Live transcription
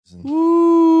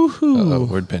Woo-hoo.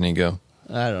 Where'd Penny go?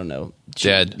 I don't know.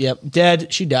 Dead. Yep,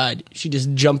 dead. She died. She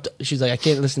just jumped. She's like, I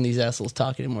can't listen to these assholes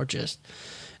talk anymore. Just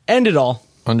end it all.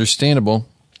 Understandable.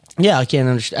 Yeah, I can't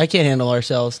understand. I can't handle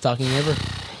ourselves talking ever.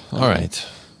 All right.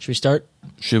 Should we start?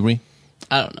 Should we?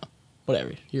 I don't know.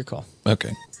 Whatever. Your call.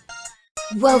 Okay.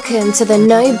 Welcome to the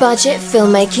No Budget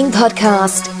Filmmaking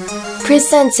Podcast,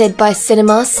 presented by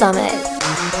Cinema Summit,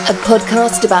 a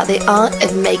podcast about the art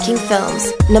of making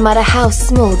films, no matter how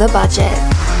small the budget.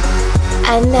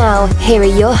 And now, here are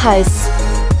your hosts,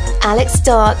 Alex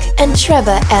Dark and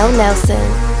Trevor L. Nelson.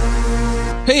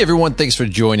 Hey everyone, thanks for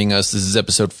joining us. This is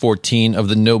episode 14 of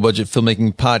the No Budget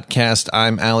Filmmaking Podcast.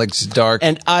 I'm Alex Dark.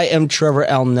 And I am Trevor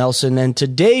L. Nelson, and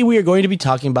today we are going to be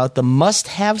talking about the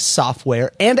must-have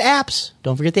software and apps,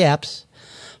 don't forget the apps,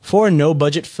 for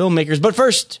no-budget filmmakers. But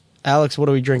first, Alex, what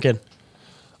are we drinking?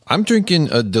 I'm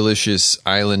drinking a delicious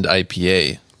Island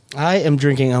IPA. I am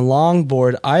drinking a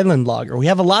Longboard Island Lager. We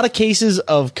have a lot of cases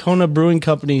of Kona Brewing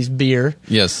Company's beer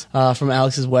Yes. from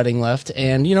Alex's wedding left,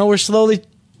 and, you know, we're slowly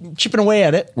chipping away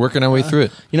at it. Working our way through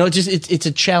it. You know, it's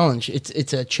a challenge.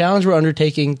 It's a challenge we're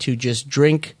undertaking to just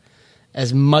drink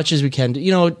as much as we can,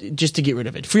 you know, just to get rid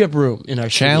of it. Free up room in our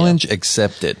Challenge studio.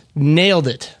 accepted. Nailed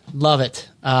it. Love it.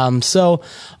 All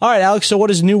right, Alex, so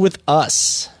what is new with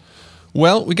us?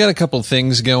 Well, we got a couple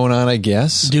things going on, I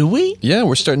guess. Do we? Yeah,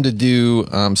 we're starting to do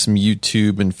some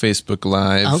YouTube and Facebook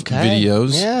Live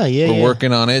videos. We're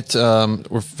working on it.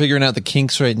 We're figuring out the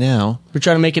kinks right now. We're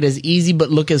trying to make it as easy but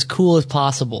look as cool as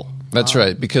possible. That's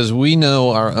right, because we know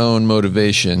our own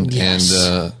motivation. Yes.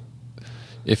 And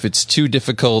if it's too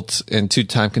difficult and too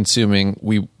time-consuming,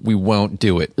 we won't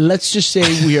do it. Let's just say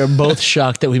we are both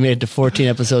shocked that we made it to 14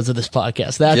 episodes of this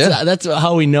podcast. That's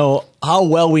how we know how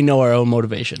well we know our own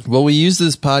motivation. Well, we use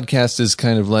this podcast as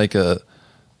kind of like a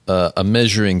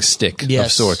measuring stick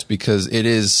of sorts, because it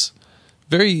is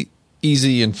very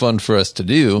easy and fun for us to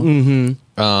do.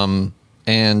 Mm-hmm.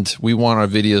 And we want our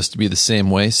videos to be the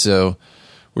same way, so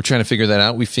we're trying to figure that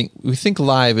out. We think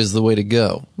live is the way to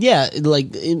go. Yeah,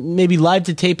 like maybe live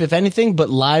to tape, if anything, but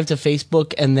live to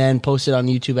Facebook and then post it on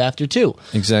YouTube after too.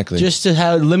 Exactly. Just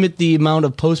to limit the amount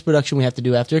of post-production we have to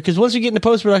do after. Because once we get into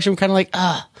post-production, we're kind of like,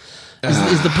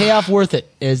 is the payoff worth it?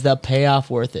 Is the payoff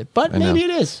worth it? But maybe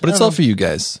it is. But it's all for you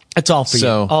guys. It's all for you.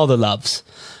 All the loves.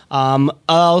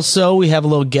 Also, we have a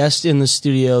little guest in the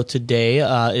studio today.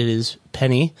 It is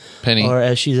Penny. Or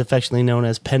as she's affectionately known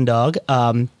as Pen Dog.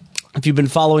 If you've been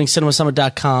following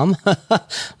cinemasummit.com,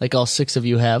 like all six of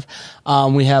you have,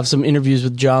 we have some interviews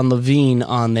with John Levine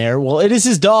on there. Well, it is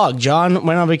his dog. John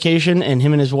went on vacation, and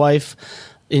him and his wife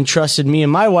entrusted me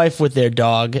and my wife with their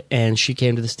dog, and she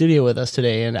came to the studio with us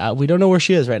today, and we don't know where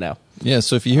she is right now. Yeah,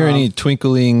 so if you hear any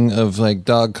twinkling of like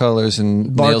dog collars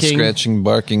and nail scratching,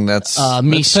 barking, that's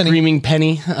me that's screaming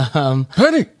Penny.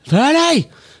 Penny!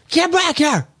 Get back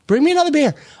here! Bring me another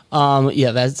beer!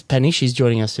 Yeah, that's Penny. She's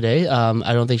joining us today.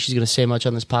 I don't think she's going to say much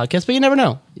on this podcast, but you never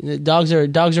know. Dogs are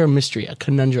a mystery, a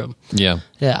conundrum. Yeah.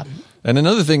 Yeah. And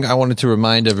another thing I wanted to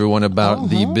remind everyone about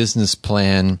the business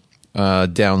plan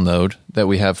download that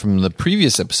we have from the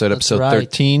previous episode. Episode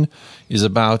 13 is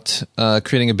about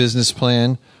creating a business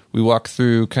plan. We walk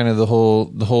through kind of the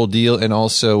whole deal, and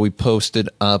also we posted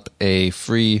up a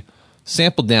free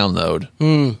sample download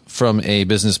from a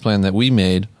business plan that we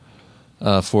made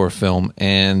for a film,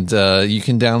 and you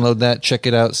can download that, check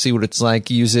it out, see what it's like,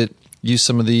 use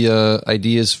some of the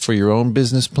ideas for your own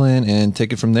business plan, and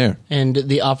take it from there. And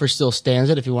the offer still stands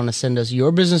that if you want to send us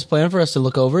your business plan for us to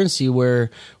look over and see where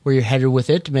you're headed with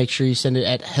it, make sure you send it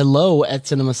at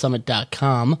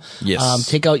hello@cinemasummit.com. Yes.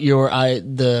 Take out your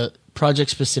the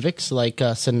project specifics like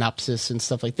synopsis and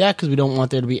stuff like that, because we don't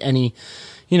want there to be any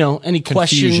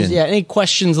questions. Yeah, any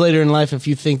questions later in life if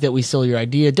you think that we stole your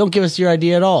idea. Don't give us your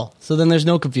idea at all. So then there's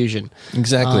no confusion.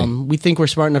 Exactly. We think we're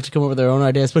smart enough to come up with our own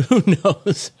ideas, but who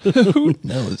knows? Who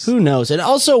knows? Who knows? And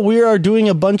also, we are doing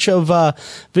a bunch of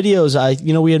videos.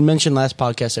 We had mentioned last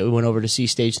podcast that we went over to see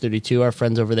Stage 32, our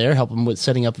friends over there, help them with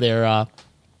setting up their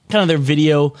kind of their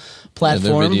video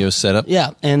platform. Their video setup.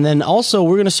 Yeah, and then also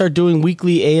we're going to start doing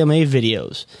weekly AMA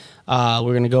videos.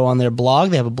 We're going to go on their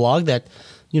blog. They have a blog that,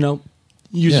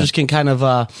 users can kind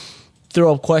of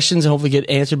throw up questions and hopefully get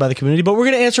answered by the community. But we're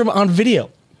going to answer them on video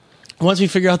once we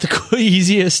figure out the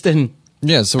easiest and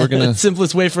so we're gonna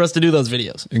simplest way for us to do those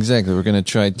videos. Exactly. We're going to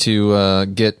try to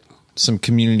get some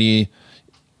community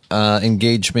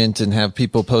engagement and have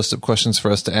people post up questions for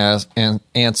us to ask and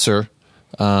answer.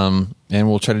 And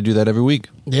we'll try to do that every week.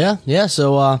 Yeah.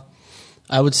 So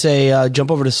I would say jump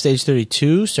over to Stage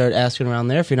 32, start asking around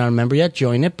there. If you're not a member yet,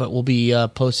 join it, but we'll be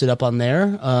posted up on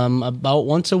there about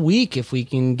once a week if we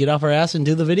can get off our ass and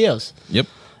do the videos. Yep.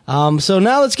 So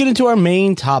now let's get into our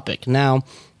main topic. Now,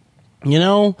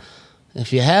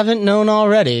 if you haven't known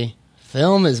already,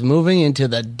 film is moving into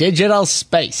the digital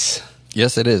space.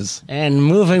 Yes, it is. And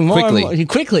moving more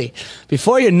quickly.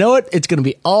 Before you know it, it's going to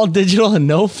be all digital and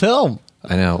no film.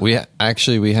 I know. We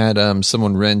had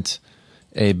someone rent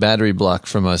a battery block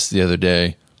from us the other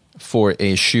day for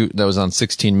a shoot that was on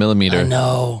 16 millimeter. I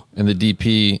know. And the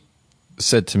DP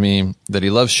said to me that he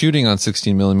loves shooting on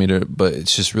 16 millimeter, but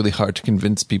it's just really hard to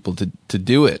convince people to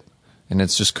do it. And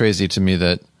it's just crazy to me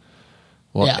that,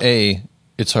 A,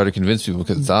 it's hard to convince people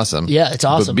because it's awesome. Yeah, it's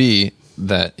awesome. But B,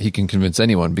 that he can convince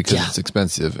anyone because it's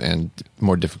expensive and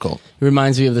more difficult. It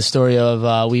reminds me of the story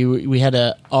of we had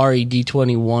a RE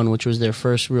D21, which was their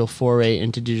first real foray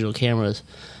into digital cameras.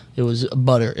 It was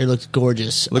butter. It looked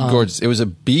gorgeous. It was a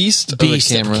beast of a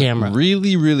camera.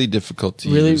 Really, really difficult to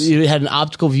use. It had an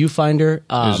optical viewfinder.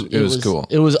 It was cool.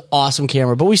 It was an awesome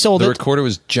camera. But we sold the recorder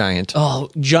was giant. Oh,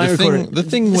 giant recorder. The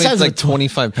thing weighed like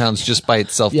 25 pounds just by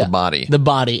itself, the body. The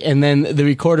body. And then the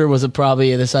recorder was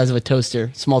probably the size of a toaster,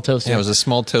 small toaster. Yeah, it was a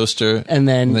small toaster. And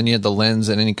then you had the lens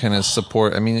and any kind of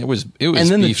support. I mean, it was and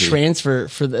then beefy. the transfer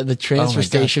for the transfer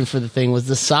station for the thing was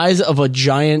the size of a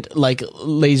giant like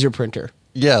laser printer.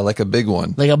 Yeah, like a big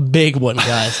one. Like a big one,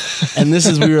 guys. And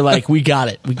we were like, we got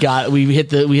it. We hit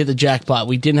the jackpot.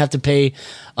 We didn't have to pay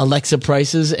Alexa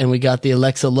prices, and we got the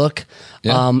Alexa look.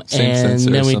 Yeah, and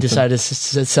then we decided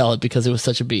to sell it because it was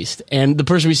such a beast. And the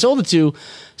person we sold it to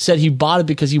said he bought it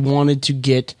because he wanted to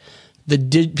get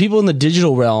people in the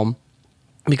digital realm,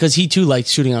 because he too likes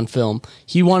shooting on film.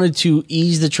 He wanted to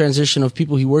ease the transition of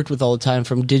people he worked with all the time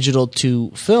from digital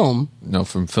to film. No,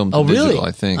 from film to digital, really?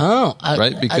 I think. Oh,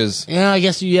 right? Because I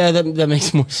guess that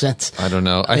makes more sense. I don't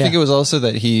know. I think it was also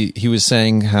that he was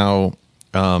saying how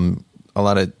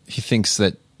he thinks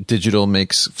that digital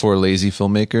makes for lazy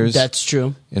filmmakers. That's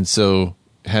true. And so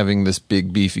having this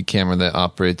big beefy camera that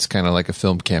operates kind of like a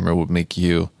film camera would make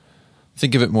you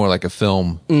think of it more like a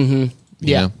film. Mm-hmm.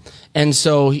 Yeah. know? And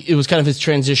so it was kind of his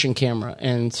transition camera.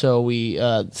 And so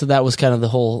so that was kind of the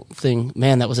whole thing.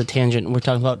 Man, that was a tangent. We're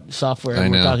talking about software.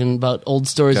 And we're talking about old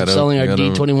stories of selling our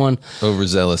D21.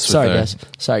 Overzealous. Sorry,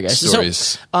 guys.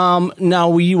 Stories. So, now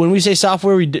when we say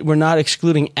software, we're not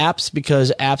excluding apps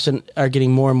because apps are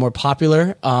getting more and more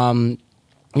popular. A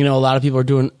lot of people are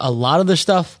doing a lot of their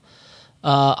stuff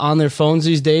on their phones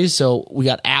these days. So we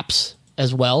got apps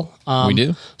as well. We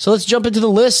do. So let's jump into the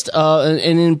list. And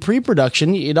in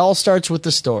pre-production, it all starts with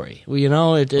the story. It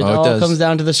all comes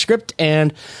down to the script.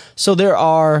 And so there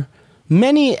are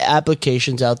many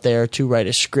applications out there to write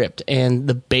a script. And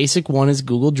the basic one is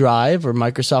Google Drive or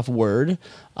Microsoft Word.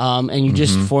 And you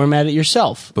just format it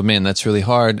yourself. But man, that's really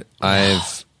hard. I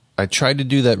tried to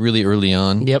do that really early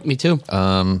on. Yep, me too.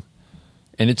 And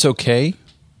it's okay.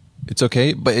 It's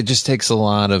okay, but it just takes a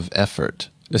lot of effort.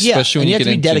 Especially when you have to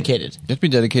be dedicated. You have to be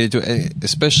dedicated to it,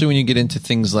 especially when you get into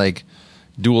things like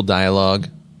dual dialogue.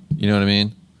 You know what I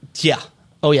mean? Yeah.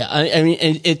 Oh, yeah. I mean,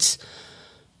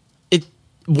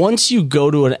 once you go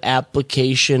to an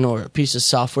application or a piece of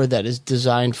software that is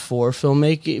designed for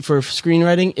filmmaking, for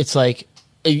screenwriting, it's like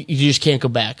you just can't go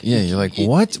back. Yeah, you're like,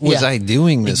 what was I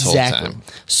doing this whole time?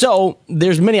 So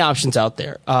there's many options out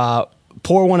there.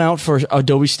 Pour one out for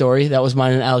Adobe Story. That was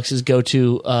mine and Alex's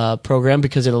go-to program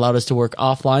because it allowed us to work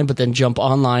offline, but then jump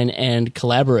online and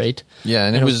collaborate. Yeah,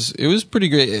 and it was pretty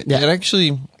great. It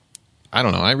actually, I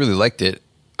don't know, I really liked it.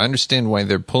 I understand why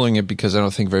they're pulling it because I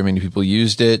don't think very many people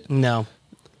used it. No.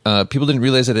 People didn't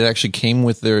realize that it actually came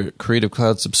with their Creative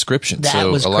Cloud subscription. That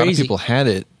was crazy. A lot of people had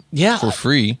it for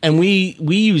free. And we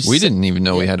didn't even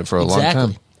know we had it for a long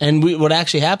time. And what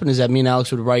actually happened is that me and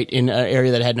Alex would write in an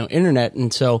area that had no internet,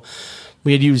 and so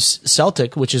we had used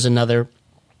Celtic, which is another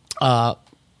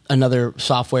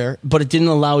software, but it didn't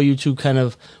allow you to kind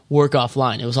of work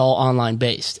offline. It was all online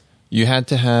based. You had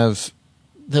to have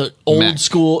the old Mac.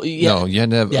 School. Yeah. No, you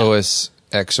had to have OS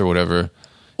X or whatever,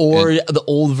 or the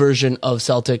old version of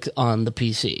Celtic on the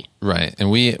PC. Right,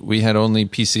 and we had only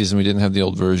PCs and we didn't have the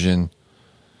old version,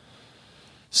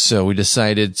 so we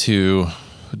decided to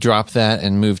drop that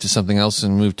and move to something else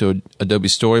and move to Adobe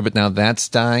Story, but now that's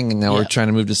dying and now we're trying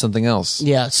to move to something else.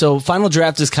 Yeah, so Final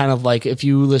Draft is kind of like if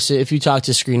you talk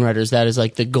to screenwriters, that is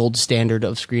like the gold standard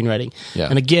of screenwriting. Yeah.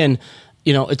 And again,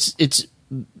 it's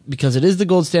because it is the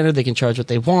gold standard, they can charge what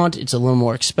they want. It's a little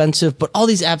more expensive, but all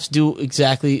these apps do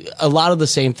exactly a lot of the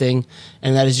same thing,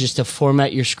 and that is just to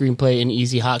format your screenplay in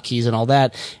easy hotkeys and all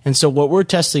that. And so what we're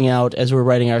testing out as we're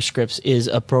writing our scripts is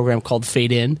a program called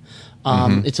Fade In.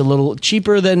 It's a little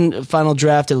cheaper than Final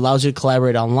Draft. It allows you to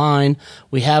collaborate online.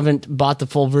 We haven't bought the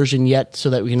full version yet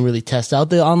so that we can really test out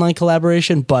the online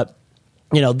collaboration, but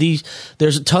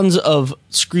there's tons of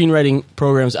screenwriting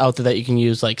programs out there that you can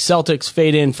use, like Celtics,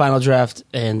 Fade In, Final Draft,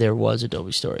 and there was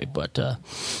Adobe Story, but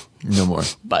no more.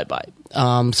 Bye.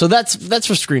 So that's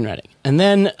for screenwriting, and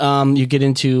then you get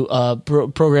into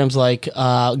programs like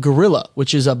Gorilla,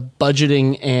 which is a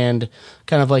budgeting and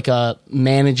kind of like a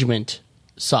management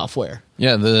software.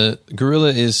 Yeah, the Gorilla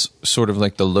is sort of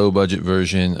like the low budget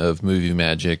version of Movie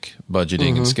Magic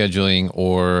budgeting and scheduling,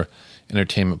 or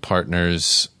Entertainment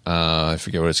Partners. I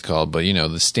forget what it's called, but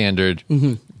the standard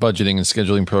budgeting and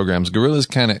scheduling programs. Gorilla's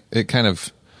kind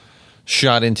of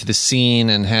shot into the scene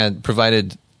and had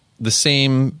provided the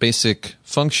same basic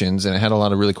functions, and it had a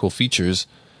lot of really cool features.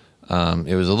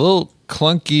 It was a little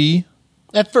clunky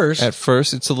at first.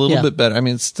 It's a little bit better. I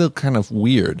mean, it's still kind of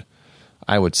weird,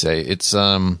 I would say. It's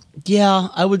I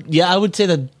would say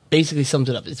that basically sums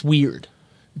it up. It's weird.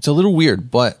 It's a little weird,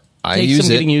 but I Takes use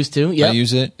some it. Getting used to. Yep. I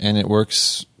use it, and it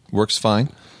works fine.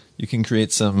 You can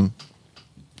create some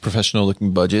professional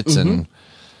looking budgets, and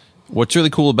what's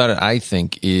really cool about it, I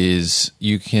think, is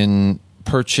you can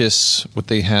purchase what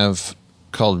they have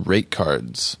called rate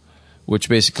cards, which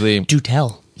basically do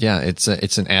tell. Yeah, it's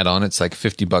an add-on. It's like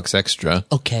 $50 extra.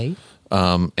 Okay.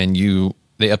 And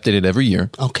they update it every year.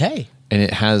 Okay. And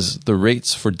it has the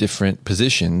rates for different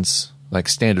positions, like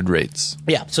standard rates.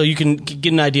 Yeah, so you can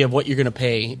get an idea of what you're going to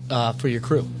pay for your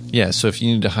crew. Yeah, so if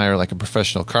you need to hire like a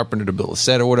professional carpenter to build a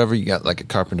set or whatever, you got like a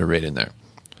carpenter rate in there.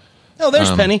 Oh,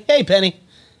 there's Penny. Hey, Penny.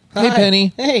 Hey, Hi.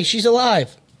 Penny. Hey, she's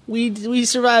alive. We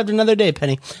survived another day,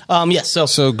 Penny. Yes.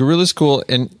 So Gorilla's cool,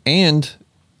 and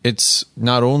it's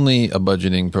not only a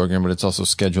budgeting program, but it's also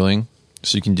scheduling.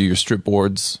 So you can do your strip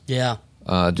boards. Yeah.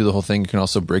 Do the whole thing. You can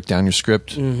also break down your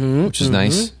script, which is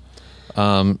nice.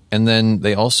 And then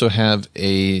they also have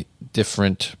a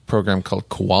different program called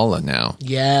Koala now.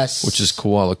 Yes. Which is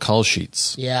Koala Call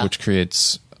Sheets. Yeah. Which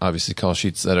creates, obviously, call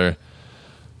sheets that are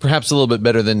perhaps a little bit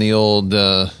better than the old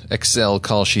Excel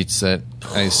call sheets that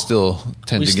I still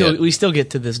tend to get. We still get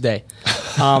to this day.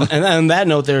 And on that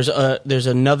note, there's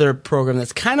another program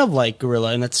that's kind of like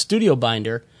Gorilla, and that's Studio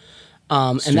Binder.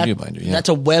 Binder, yeah. That's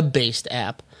a web-based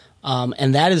app.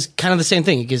 And that is kind of the same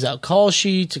thing. It gives out call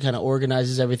sheets. It kind of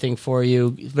organizes everything for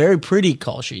you. Very pretty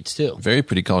call sheets, too. Very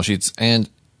pretty call sheets. And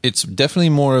it's definitely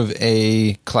more of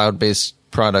a cloud-based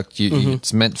product.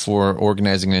 It's meant for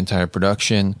organizing an entire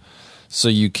production. So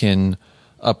you can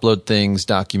upload things,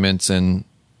 documents, and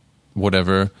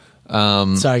whatever.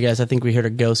 Sorry, guys. I think we heard a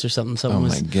ghost or something.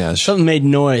 My gosh. Something made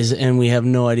noise, and we have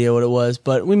no idea what it was.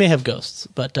 But we may have ghosts.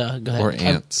 But go ahead. Or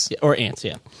ants. Or ants,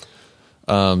 yeah.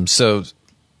 So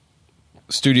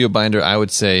Studio Binder, I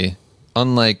would say,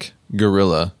 unlike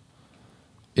Gorilla,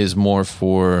 is more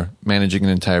for managing an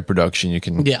entire production. You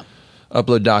can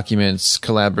upload documents,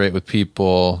 collaborate with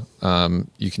people.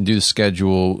 You can do the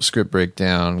schedule, script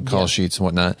breakdown, call sheets, and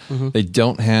whatnot. They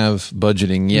don't have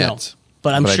budgeting yet. No,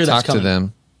 but I'm sure I that's talked coming. to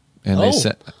them, and they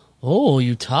said, "Oh,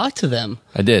 you talked to them."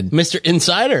 I did, Mr.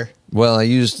 Insider. Well, I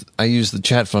used the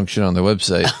chat function on their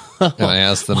website, and I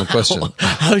asked them a question.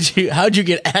 How'd you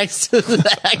get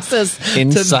access?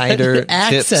 Insider to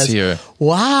tips here.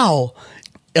 Wow,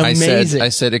 amazing! I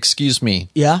said, excuse me.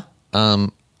 Yeah.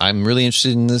 I'm really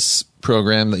interested in this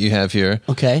program that you have here.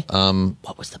 Okay.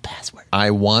 What was the password?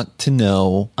 I want to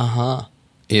know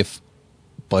if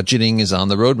budgeting is on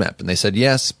the roadmap, and they said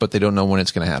yes, but they don't know when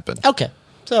it's going to happen. Okay.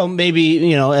 So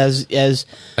maybe, as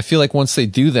I feel like once they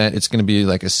do that, it's going to be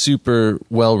like a super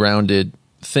well-rounded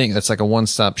thing. That's like a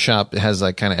one-stop shop. It has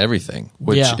like kind of everything,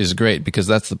 which is great, because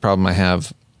that's the problem I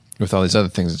have with all these other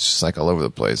things. It's just like all over the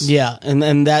place. Yeah,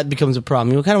 and that becomes a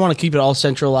problem. You kind of want to keep it all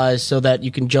centralized so that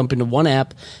you can jump into one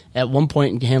app at one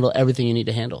point and handle everything you need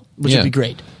to handle, which would be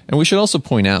great. And we should also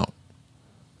point out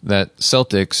that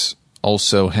Celtics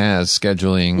also has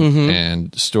scheduling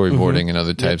and storyboarding and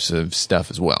other types of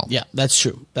stuff as well. Yeah, that's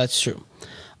true. That's true.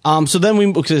 So then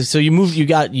you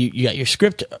got your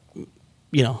script,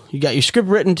 you got your script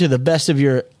written to the best of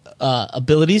your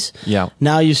abilities. Yeah.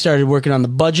 Now you started working on the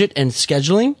budget and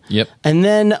scheduling. Yep. And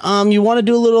then you want to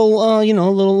do a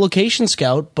little location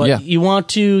scout, but you want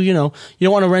to, you don't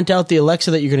want to rent out the Alexa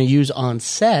that you're going to use on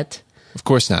set. Of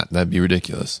course not. That'd be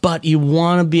ridiculous. But you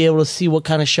want to be able to see what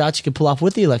kind of shots you can pull off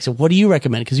with the Alexa. What do you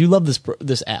recommend? Because you love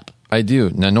this app. I do.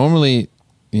 Now, normally,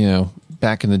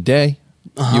 back in the day,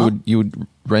 you would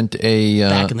rent a.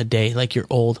 Back in the day, like you're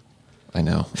old. I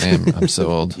know. I am. I'm so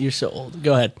old. You're so old.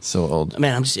 Go ahead. So old.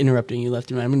 Man, I'm just interrupting you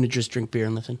left and right. I'm going to just drink beer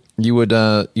and listen. You would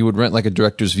rent like a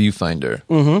director's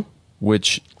viewfinder,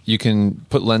 which you can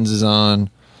put lenses on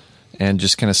and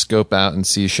just kind of scope out and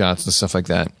see shots and stuff like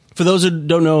that. For those who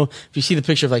don't know, if you see the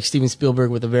picture of like Steven Spielberg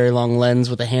with a very long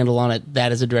lens with a handle on it,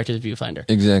 that is a director's viewfinder.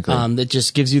 Exactly. That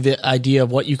just gives you the idea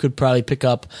of what you could probably pick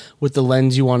up with the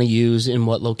lens you want to use in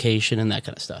what location and that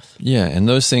kind of stuff. Yeah, and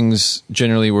those things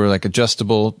generally were like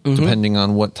adjustable depending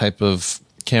on what type of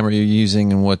camera you're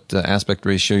using and what aspect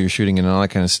ratio you're shooting in and all that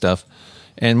kind of stuff.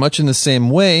 And much in the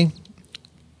same way,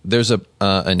 there's an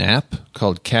app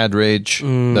called CAD Rage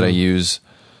that I use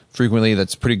frequently.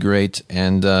 That's pretty great,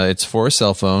 and it's for a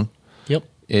cell phone. Yep.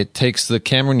 It takes the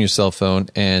camera on your cell phone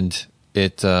and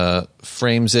it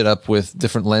frames it up with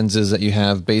different lenses that you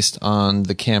have based on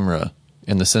the camera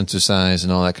and the sensor size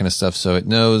and all that kind of stuff. So it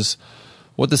knows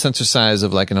what the sensor size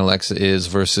of like an Alexa is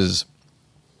versus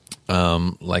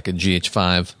like a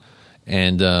GH5,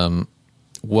 and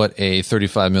what a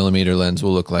 35 millimeter lens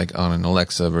will look like on an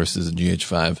Alexa versus a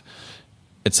GH5,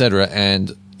 etc.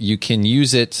 And you can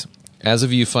use it as a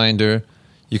viewfinder.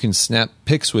 You can snap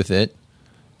pics with it,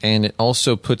 and it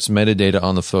also puts metadata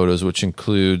on the photos, which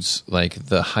includes like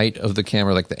the height of the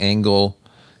camera, like the angle,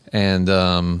 and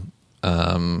the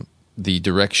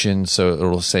direction. So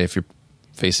it'll say if you're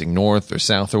facing north or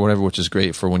south or whatever, which is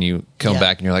great for when you come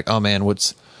back and you're like, oh man,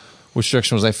 which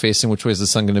direction was I facing? Which way is the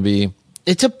sun going to be?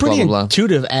 It's a pretty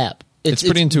intuitive app. It's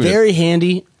pretty intuitive. Very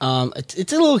handy.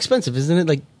 It's a little expensive, isn't it?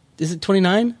 Like, is it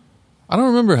 $29? I don't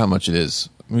remember how much it is.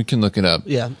 We can look it up.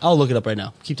 Yeah, I'll look it up right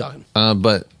now. Keep talking.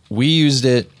 But we used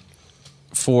it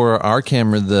for our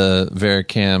camera, the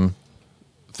VariCam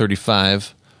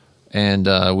 35, and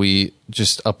we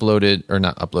just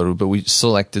we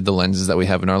selected the lenses that we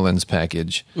have in our lens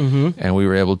package, and we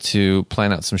were able to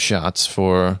plan out some shots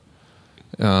for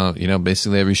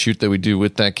basically every shoot that we do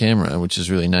with that camera, which is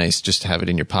really nice, just to have it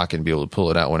in your pocket and be able to pull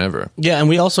it out whenever. Yeah, and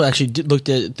we also actually looked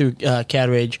at it through CAD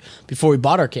Rage before we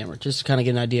bought our camera, just to kind of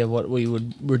get an idea of what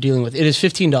we're dealing with. It is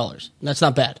 $15. That's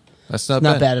not bad. That's not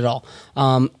bad at all.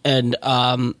 I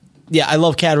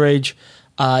love CAD Rage.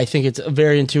 I think it's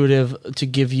very intuitive to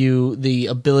give you the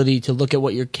ability to look at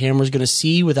what your camera's going to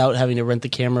see without having to rent the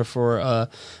camera for a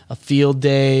field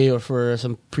day or for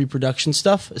some pre-production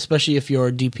stuff, especially if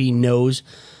your DP knows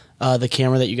the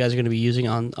camera that you guys are going to be using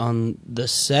on the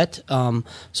set.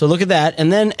 So look at that.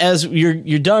 And then as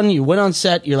you're done, you went on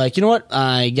set, you're like, you know what?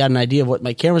 I got an idea of what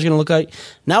my camera's going to look like.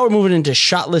 Now we're moving into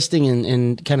shot listing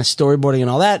and kind of storyboarding and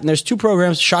all that. And there's two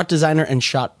programs, Shot Designer and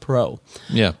Shot Pro.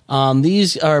 Yeah.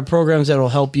 These are programs that will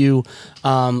help you,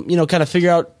 kind of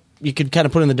figure out. You could kind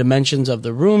of put in the dimensions of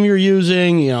the room you're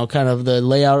using, kind of the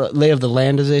lay of the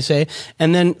land, as they say,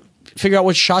 and then figure out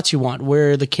what shots you want,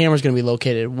 where the camera's going to be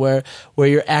located, where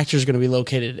your actor's going to be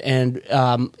located, and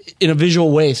in a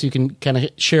visual way, so you can kind of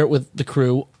share it with the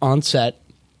crew on set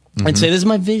and say, "This is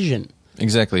my vision."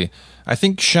 Exactly. I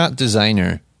think Shot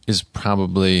Designer is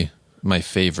probably my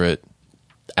favorite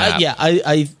app.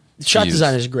 Shot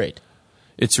Designer is great.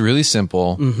 It's really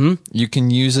simple. You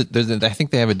can use it. I think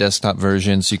they have a desktop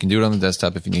version, so you can do it on the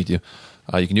desktop if you need to.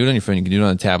 You can do it on your phone. You can do it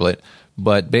on a tablet.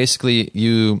 But basically,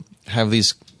 you have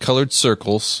these colored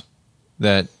circles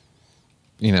that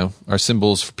are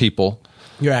symbols for people.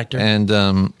 Your actor. And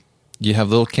you have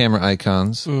little camera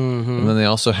icons. And then they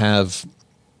also have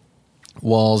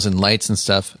walls and lights and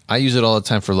stuff. I use it all the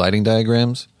time for lighting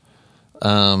diagrams.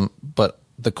 But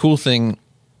the cool thing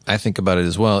I think about it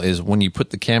as well is when you put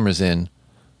the cameras in,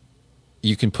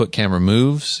 you can put camera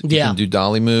moves. You can do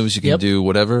dolly moves. You can do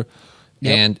whatever.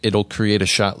 And it'll create a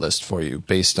shot list for you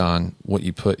based on what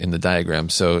you put in the diagram.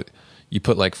 So you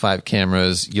put like 5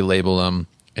 cameras, you label them,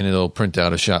 and it'll print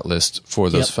out a shot list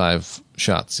for those 5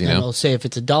 shots. And it'll say if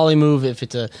it's a dolly move, if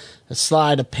it's a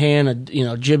slide, a pan, a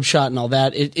jib shot, and all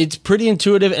that. It's pretty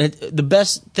intuitive, and the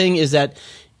best thing is that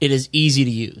it is easy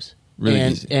to use. Really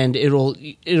easy. And it'll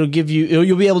give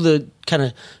you'll be able to kind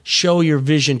of show your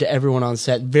vision to everyone on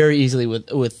set very easily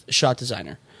with Shot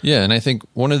Designer. Yeah, and I think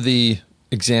one of the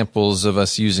examples of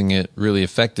us using it really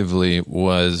effectively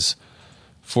was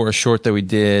for a short that we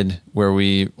did where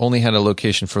we only had a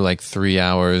location for like 3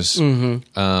 hours,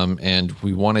 and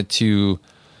we wanted to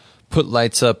put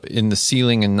lights up in the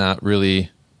ceiling and not really,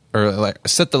 or like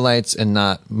set the lights and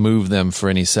not move them for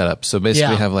any setup. So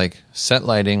basically have like set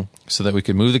lighting so that we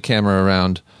could move the camera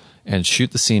around and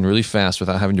shoot the scene really fast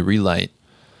without having to relight.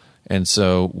 And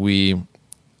so we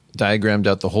diagrammed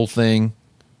out the whole thing,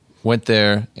 went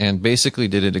there, and basically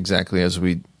did it exactly as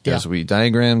we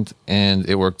diagrammed, and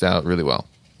it worked out really well.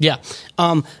 Yeah.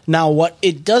 Now, what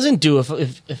it doesn't do,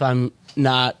 if I'm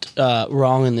not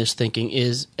wrong in this thinking,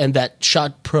 is, and that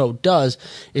Shot Pro does,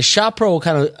 is Shot Pro will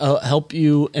kind of help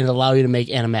you and allow you to make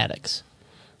animatics.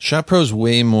 Shot Pro is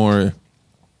way more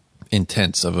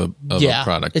intents of a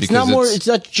product. It's not more. It's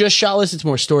not just shot list. It's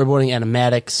more storyboarding,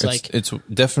 animatics. It's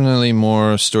definitely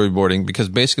more storyboarding because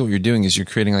basically what you're doing is you're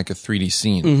creating like a 3D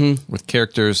scene with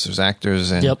characters. There's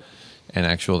actors and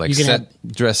actual like set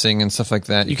dressing and stuff like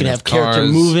that. You can have character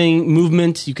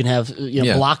movement. You can have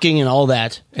blocking and all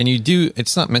that. And you do.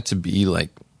 It's not meant to be like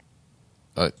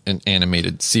an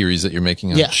animated series that you're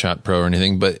making on Shot Pro or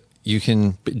anything, but you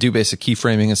can do basic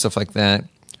keyframing and stuff like that.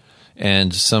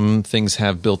 And some things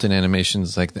have built-in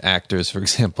animations, like the actors, for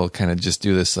example, kind of just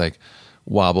do this like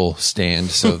wobble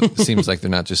stand. So it seems like they're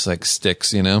not just like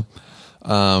sticks, you know?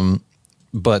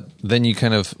 But then you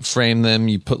kind of frame them,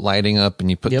 you put lighting up and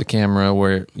you put the camera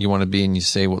where you want to be and you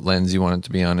say what lens you want it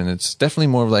to be on. And it's definitely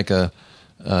more of like an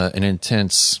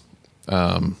intense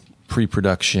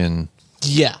pre-production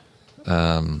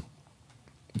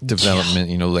development,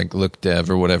 you know, like look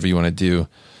dev or whatever you want to do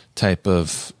type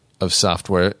of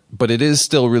software, but it is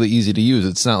still really easy to use.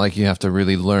 It's not like you have to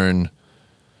really learn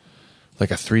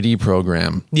like a 3D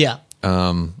program. Yeah.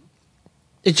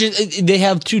 It's just they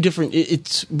have two different.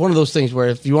 It's one of those things where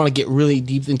if you want to get really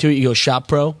deep into it, you go Shop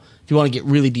Pro. If you want to get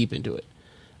really deep into it,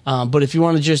 but if you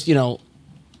want to just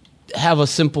have a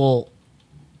simple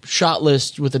shot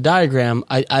list with a diagram,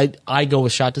 I go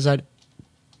with Shot Designer.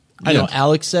 I know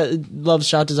Alex loves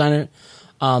Shot Designer,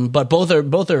 but both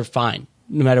are fine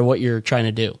no matter what you're trying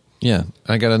to do. Yeah,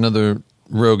 I got another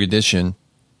Rogue Edition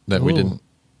that we didn't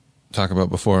talk about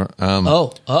before.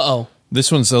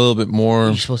 This one's a little bit more.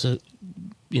 You're supposed to,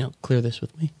 clear this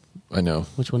with me. I know.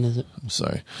 Which one is it? I'm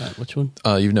sorry. Which one?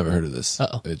 You've never heard of this.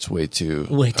 It's way too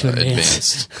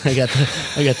advanced. I got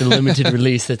the limited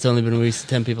release that's only been released to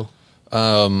 10 people.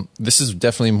 This is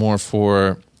definitely more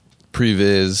for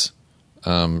previs,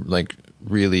 like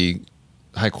really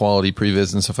high quality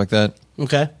previs and stuff like that.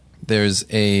 Okay. There's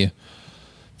a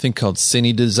thing called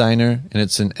Cine Designer, and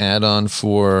it's an add-on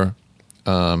for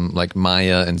like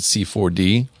Maya and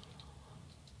C4D,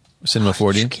 Cinema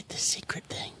 4D. You get the secret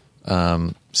thing.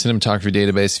 Cinematography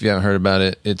database. If you haven't heard about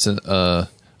it, it's a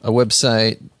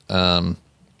website.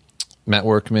 Matt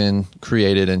Workman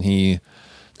created, and he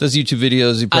does YouTube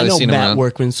videos. You've probably seen him around. Matt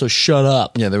Workman, so shut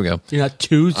up. Yeah, there we go. You're not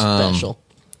too special.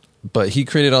 But he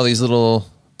created all these little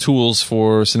tools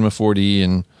for Cinema 4D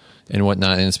and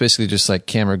whatnot, and it's basically just like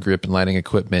camera grip and lighting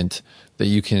equipment that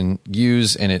you can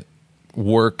use, and it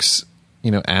works,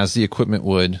 as the equipment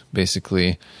would,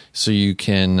 basically. So you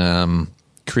can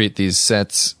create these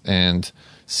sets and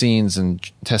scenes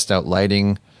and test out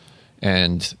lighting,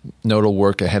 and know it'll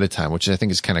work ahead of time, which I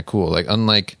think is kind of cool. Like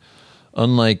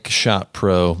unlike Shot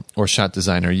Pro or Shot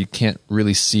Designer, you can't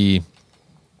really see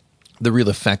the real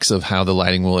effects of how the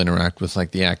lighting will interact with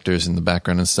like the actors in the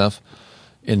background and stuff.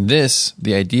 In this,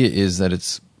 the idea is that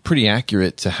it's pretty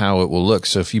accurate to how it will look.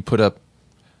 So if you put up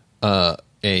a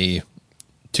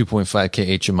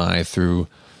 2.5K HMI through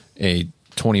a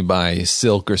 20 by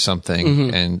silk or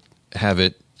something and have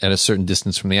it at a certain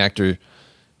distance from the actor,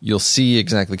 you'll see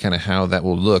exactly kind of how that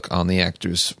will look on the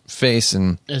actor's face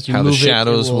and how the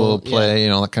shadows will play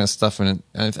and all that kind of stuff. And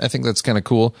I think that's kind of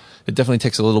cool. It definitely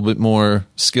takes a little bit more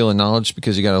skill and knowledge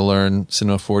because you got to learn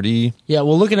Cinema 4D. Yeah,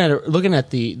 well, looking at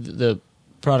the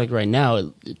product right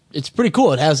now, it's pretty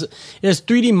cool. It has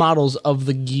 3D models of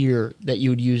the gear that you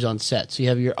would use on set. So you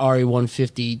have your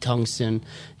RE150 tungsten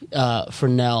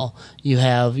Fresnel. You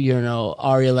have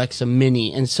ARRI Alexa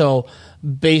Mini, and so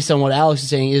based on what Alex is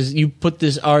saying, is you put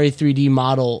this RE3D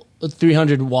model,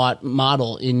 300 watt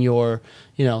model in your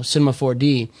Cinema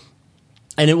 4D,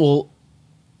 and it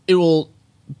will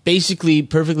basically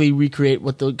perfectly recreate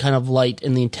what the kind of light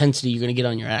and the intensity you're going to get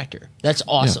on your actor. That's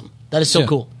awesome. Yeah. That is so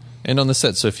cool. And on the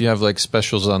set, so if you have like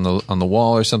specials on the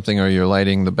wall or something, or you're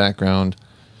lighting the background,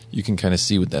 you can kind of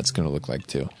see what that's going to look like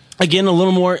too. Again, a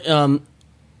little more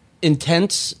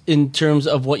intense in terms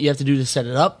of what you have to do to set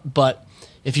it up, but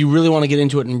if you really want to get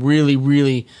into it and really,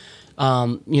 really,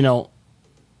 kind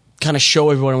of show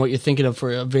everyone what you're thinking of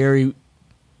for a very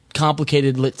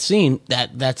complicated lit scene,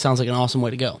 that sounds like an awesome way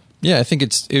to go. Yeah, I think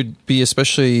it'd be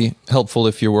especially helpful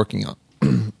if you're working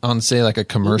on say like a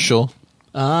commercial.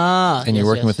 And you're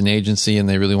working with an agency and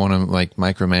they really want to like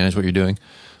micromanage what you're doing.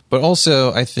 But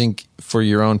also, I think for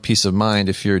your own peace of mind,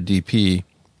 if you're a DP,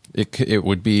 it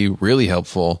would be really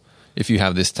helpful if you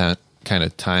have this kind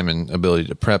of time and ability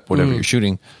to prep whatever you're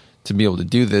shooting to be able to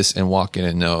do this and walk in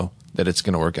and know that it's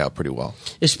going to work out pretty well.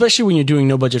 Especially when you're doing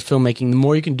no-budget filmmaking, the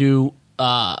more you can do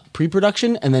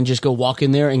pre-production and then just go walk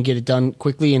in there and get it done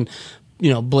quickly and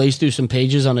blaze through some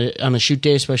pages on a shoot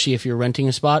day, especially if you're renting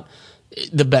a spot,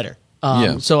 the better.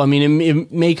 So, I mean,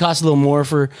 it may cost a little more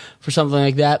for something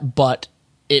like that, but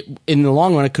in the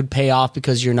long run, it could pay off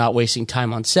because you're not wasting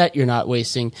time on set. You're not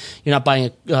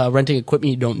buying, renting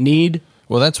equipment you don't need.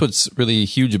 Well, that's what's really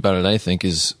huge about it, I think,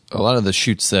 is a lot of the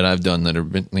shoots that I've done that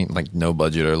have been like no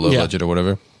budget or low budget or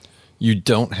whatever, you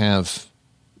don't have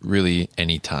really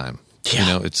any time. Yeah.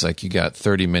 You know, it's like you got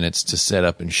 30 minutes to set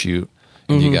up and shoot,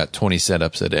 and you got 20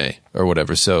 setups a day or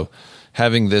whatever. So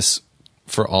having this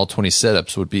for all 20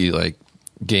 setups would be like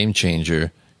game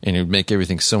changer, and it would make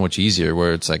everything so much easier,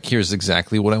 where it's like, here's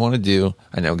exactly what I want to do.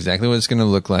 I know exactly what it's going to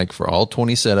look like for all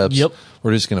 20 setups. Yep.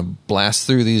 We're just going to blast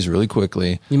through these really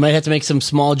quickly. You might have to make some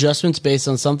small adjustments based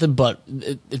on something, but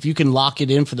if you can lock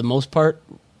it in for the most part,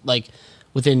 like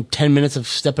within 10 minutes of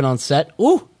stepping on set,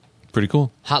 ooh. Pretty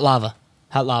cool. Hot lava.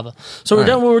 So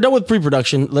we're done with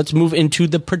pre-production. Let's move into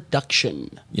the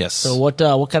production. Yes. So what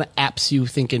kind of apps you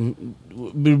thinking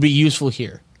would be useful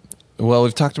here? Well,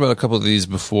 we've talked about a couple of these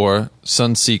before.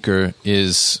 Sunseeker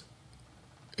is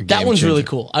a game That one's changer. really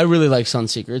cool. I really like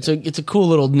Sunseeker. It's a cool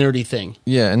little nerdy thing.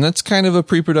 Yeah, and that's kind of a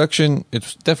pre-production.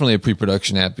 It's definitely a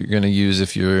pre-production app you're going to use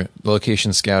if you're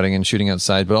location scouting and shooting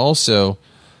outside, but also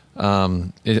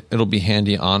it'll be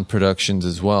handy on productions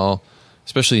as well,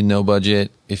 especially no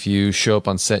budget. If you show up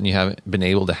on set and you haven't been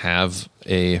able to have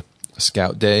a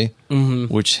scout day,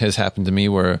 which has happened to me,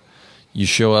 where you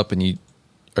show up and you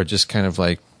are just kind of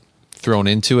like thrown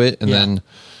into it, and then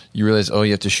you realize, oh,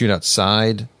 you have to shoot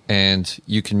outside, and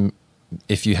you can,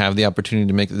 if you have the opportunity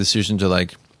to make the decision to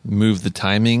like move the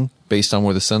timing based on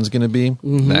where the sun's going to be,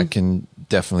 that can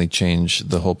definitely change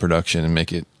the whole production and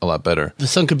make it a lot better. The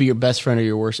sun could be your best friend or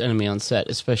your worst enemy on set,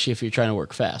 especially if you're trying to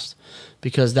work fast,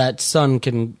 because that sun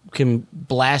can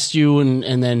blast you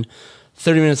and then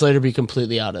 30 minutes later be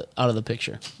completely out of the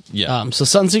picture. Yeah. So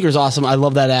Sunseeker is awesome. I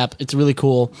love that app. It's really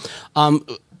cool.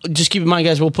 Just keep in mind,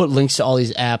 guys, we'll put links to all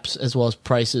these apps as well as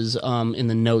prices in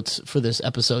the notes for this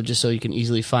episode, just so you can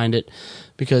easily find it,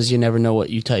 because you never know what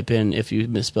you type in. If you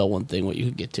misspell one thing, what you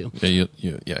could get to. Yeah,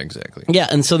 exactly. Yeah,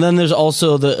 and so then there's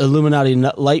also the Illuminati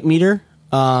light meter.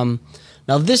 Now,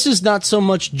 this is not so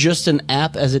much just an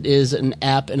app as it is an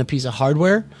app and a piece of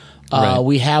hardware. Right.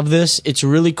 We have this. It's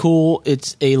really cool.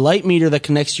 It's a light meter that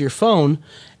connects to your phone,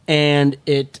 and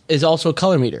it is also a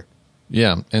color meter.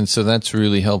 Yeah, and so that's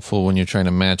really helpful when you're trying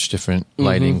to match different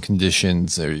lighting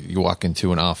conditions, or you walk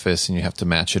into an office and you have to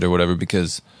match it or whatever,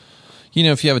 because, you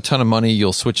know, if you have a ton of money,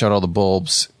 you'll switch out all the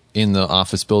bulbs in the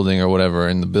office building or whatever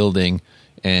in the building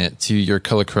and to your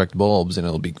color correct bulbs, and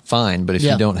it'll be fine. But if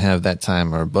you don't have that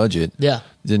time or budget,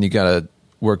 then you got to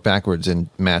work backwards and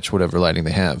match whatever lighting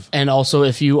they have. And also,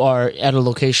 if you are at a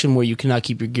location where you cannot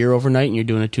keep your gear overnight and you're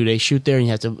doing a 2-day shoot there, and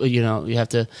you have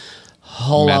to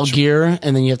haul out gear,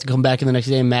 and then you have to come back in the next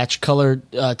day and match color,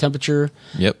 temperature,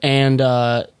 and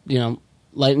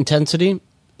light intensity,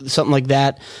 something like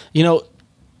that. You know,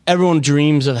 everyone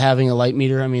dreams of having a light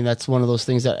meter. I mean, that's one of those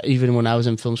things that even when I was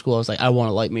in film school, I was like, I want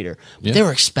a light meter. But they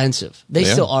were expensive. They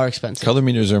still are expensive. Color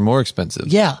meters are more expensive.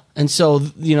 Yeah, and so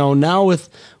now with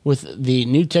the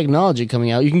new technology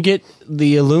coming out, you can get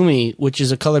the Illumi, which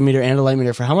is a color meter and a light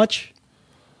meter, for how much?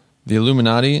 The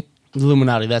Illuminati,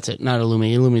 that's it. Not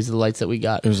Illumi. Illumi is the lights that we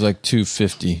got. It was like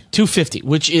 $250. $250,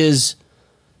 which is,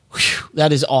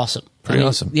 that is awesome. Pretty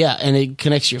awesome. Yeah, and it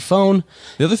connects to your phone.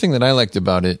 The other thing that I liked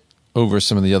about it over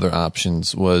some of the other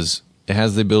options was it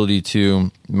has the ability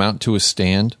to mount to a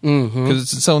stand, because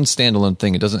it's its own standalone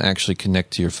thing. It doesn't actually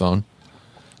connect to your phone.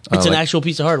 It's an actual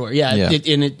piece of hardware. Yeah.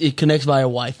 It connects via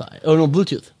Wi-Fi. Oh, no,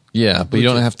 Bluetooth. Yeah, but you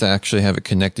don't have to actually have it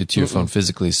connected to your phone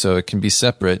physically, so it can be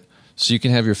separate. So you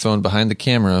can have your phone behind the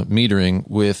camera metering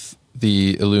with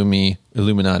the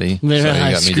Illuminati.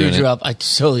 I screwed you up. I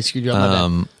totally screwed you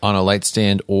up. On a light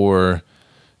stand, or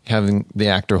having the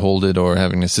actor hold it, or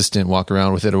having an assistant walk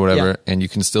around with it or whatever, and you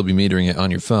can still be metering it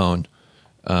on your phone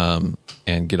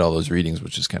and get all those readings,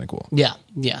 which is kind of cool. Yeah.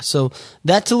 So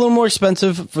that's a little more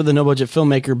expensive for the no-budget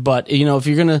filmmaker, but if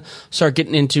you're going to start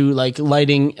getting into like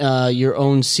lighting your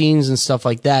own scenes and stuff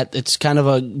like that, it's kind of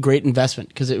a great investment,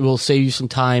 because it will save you some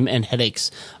time and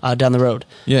headaches down the road.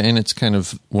 Yeah, and it's kind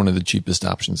of one of the cheapest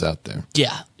options out there.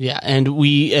 Yeah,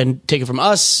 and take it from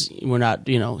us. We're not,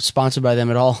 sponsored by them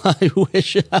at all. I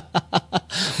wish,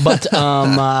 but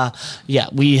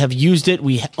we have used it.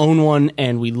 We own one,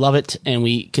 and we love it, and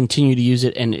we continue to use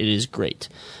it, and it is great.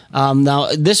 Now,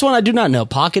 this one I do not know.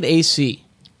 Pocket AC.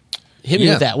 Hit me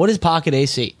with that. What is Pocket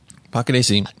AC? Pocket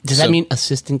AC. Does that mean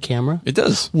assistant camera? It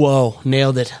does. Whoa,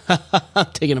 nailed it.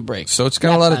 I'm taking a break. So it's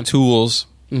got a lot of tools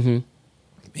in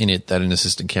it that an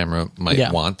assistant camera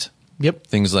might want. Yep.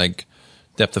 Things like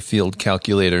depth of field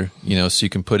calculator, so you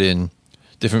can put in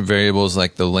different variables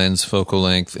like the lens focal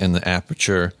length and the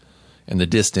aperture and the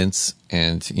distance,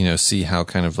 and, see how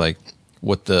kind of like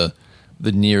what the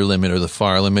the near limit or the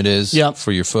far limit is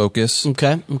for your focus.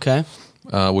 Okay.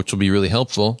 Which will be really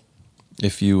helpful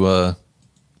if you're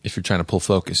trying to pull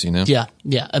focus, you know? Yeah.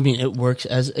 I mean, it works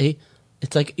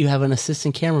it's like you have an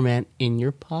assistant cameraman in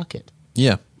your pocket.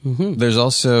 Yeah. Mm-hmm. There's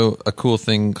also a cool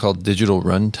thing called digital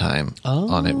runtime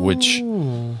on it, which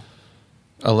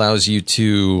allows you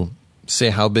to say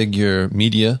how big your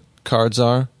media cards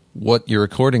are, what you're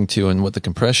recording to, and what the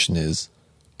compression is,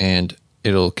 and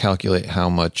it'll calculate how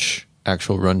much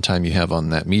actual runtime you have on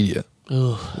that media,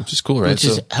 which is cool, right? Which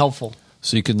is helpful.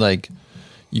 So you could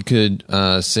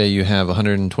say you have a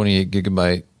 128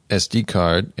 gigabyte SD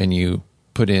card, and you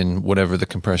put in whatever the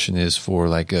compression is for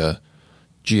like a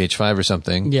GH5 or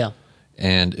something. Yeah.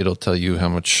 And it'll tell you how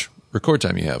much record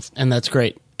time you have. And that's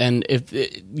great. And if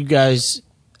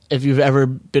you've ever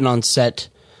been on set,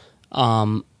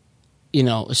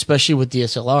 especially with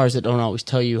DSLRs that don't always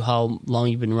tell you how long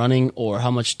you've been running or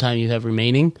how much time you have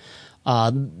remaining,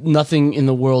 nothing in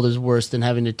the world is worse than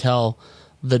having to tell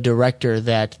the director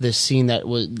that this scene that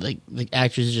was like the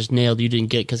actors just nailed you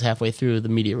didn't get because halfway through the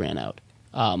media ran out.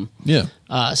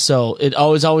 So it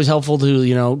always helpful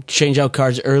to change out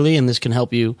cards early, and this can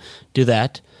help you do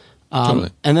that. Totally.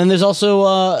 And then there's also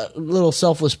a little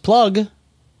selfless plug: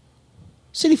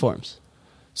 Cineforms.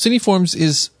 Cineforms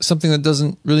is something that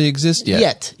doesn't really exist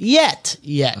yet. Yet.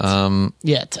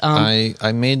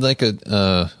 I made like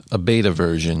a beta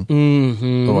version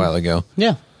a while ago.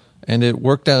 Yeah, and it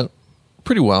worked out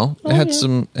pretty well. It had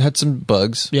some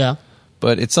bugs. Yeah,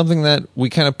 but it's something that we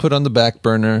kind of put on the back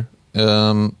burner.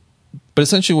 But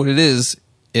essentially what it is,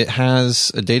 it has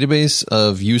a database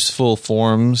of useful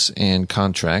forms and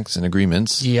contracts and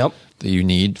agreements that you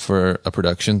need for a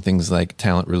production, things like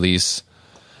talent release,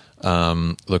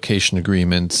 location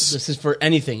agreements. This is for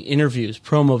anything, interviews,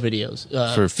 promo videos.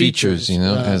 For features,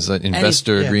 has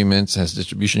investor agreements, has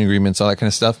distribution agreements, all that kind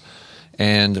of stuff.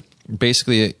 And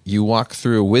basically you walk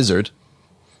through a wizard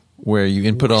where you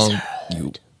input all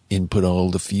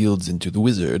the fields into the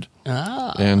wizard,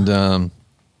 and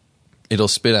it'll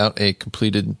spit out a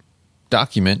completed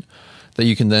document that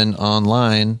you can then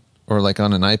online or like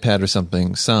on an iPad or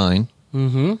something sign,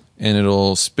 and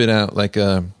it'll spit out like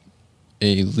a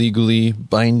legally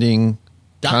binding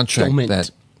contract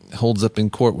that holds up in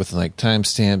court with like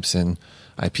timestamps and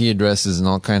IP addresses and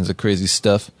all kinds of crazy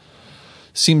stuff.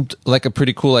 Seemed like a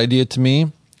pretty cool idea to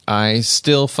me. I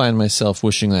still find myself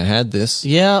wishing I had this.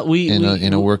 Yeah,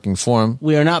 in a working form.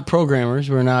 We are not programmers.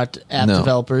 We're not app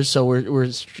developers. So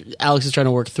we're Alex is trying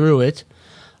to work through it.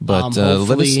 But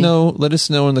let us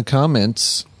know in the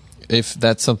comments if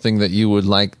that's something that you would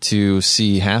like to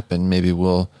see happen. Maybe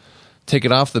we'll take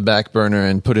it off the back burner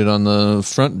and put it on the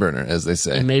front burner, as they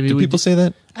say. And maybe do people say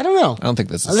that? I don't know. I don't think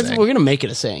that's a saying. We're going to make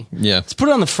it a saying. Yeah, let's put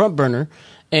it on the front burner.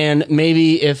 And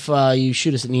maybe if you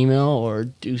shoot us an email or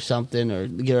do something or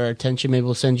get our attention, maybe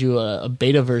we'll send you a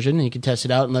beta version and you can test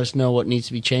it out and let us know what needs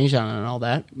to be changed on it and all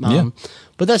that.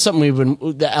 But that's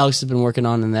something that Alex has been working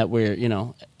on, and that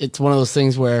it's one of those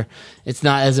things where it's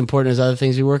not as important as other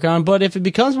things we work on. But if it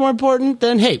becomes more important,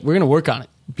 then hey, we're going to work on it.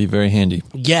 Be very handy.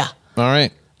 Yeah. All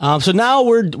right. So now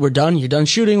we're done. You're done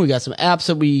shooting. We got some apps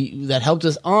that helped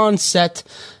us on set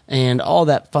and all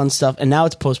that fun stuff. And now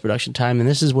it's post-production time, and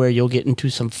this is where you'll get into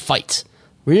some fights.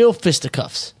 Real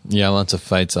fisticuffs. Yeah, lots of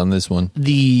fights on this one.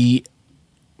 The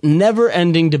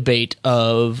never-ending debate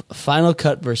of Final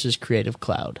Cut versus Creative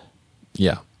Cloud.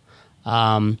 Yeah.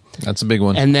 That's a big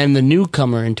one. And then the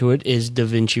newcomer into it is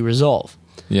DaVinci Resolve.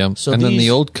 Yeah. So then the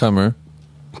old comer.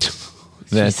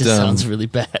 That sounds really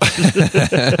bad.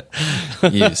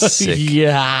 You sick.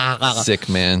 Yeah. Sick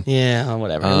man. Yeah,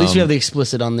 whatever. At least we have the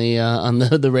explicit on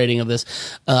the rating of this.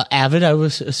 Avid, I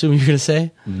was assuming you were going to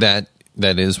say? That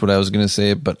is what I was going to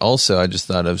say, but also I just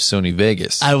thought of Sony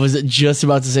Vegas. I was just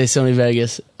about to say Sony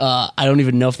Vegas. I don't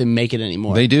even know if they make it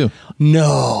anymore. They do.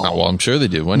 No. Oh, well, I'm sure they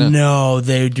do. Why not? No,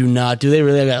 they do not. Do they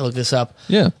really? I got to look this up.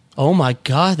 Yeah. Oh my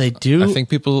God, they do. I think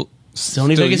people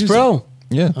Sony Vegas Pro. It.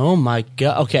 Yeah. Oh my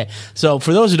God. Okay. So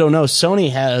for those who don't know,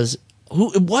 Sony has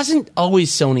it wasn't always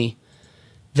Sony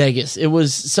Vegas. It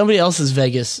was somebody else's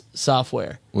Vegas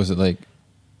software. Was it like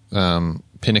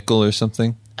Pinnacle or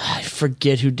something? I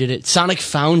forget who did it. Sonic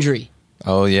Foundry.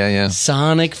 Oh yeah.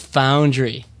 Sonic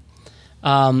Foundry.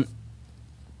 And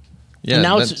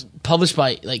now it's published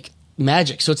by like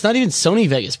Magic. So it's not even Sony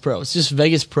Vegas Pro. It's just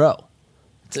Vegas Pro.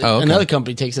 Okay. Another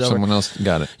company takes it over. Someone else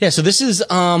got it. Yeah, so this is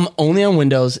only on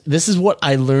Windows. This is what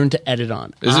I learned to edit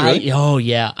on. Is it really? Oh,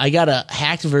 yeah. I got a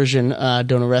hacked version.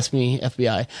 Don't arrest me,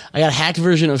 FBI. I got a hacked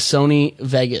version of Sony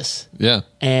Vegas. Yeah.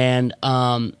 And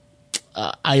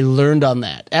I learned on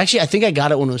that. Actually, I think I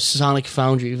got it when it was Sonic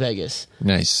Foundry Vegas.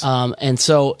 Nice. And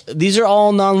so these are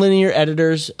all nonlinear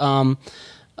editors. I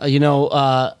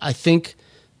think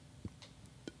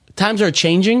times are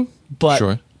changing, but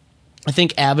sure. I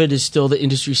think Avid is still the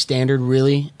industry standard,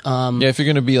 really. If you're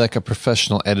going to be like a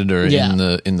professional editor in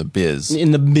the biz,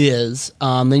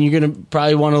 then you're going to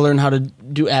probably want to learn how to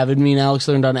do Avid. Me and Alex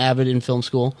learned on Avid in film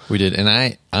school. We did, and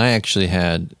I actually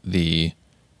had the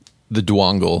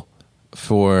dongle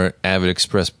for Avid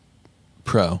Express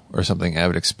Pro or something,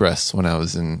 Avid Express, when I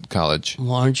was in college.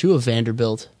 Well, aren't you a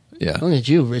Vanderbilt? Yeah. Look at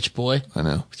you, rich boy. I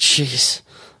know. Jeez,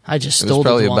 I just stole. It was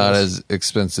probably about as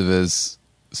expensive as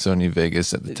Sony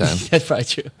Vegas at the time. That's probably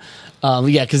true.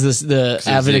 Because the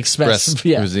Avid Express.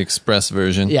 It was the Express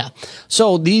version. Yeah.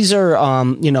 So these are,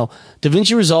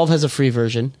 DaVinci Resolve has a free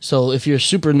version. So if you're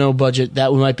super no budget,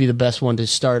 that might be the best one to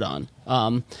start on.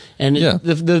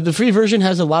 The free version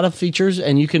has a lot of features,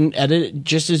 and you can edit it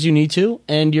just as you need to,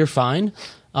 and you're fine.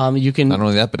 You can not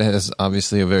only that, but it has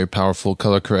obviously a very powerful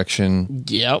color correction.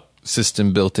 Yep.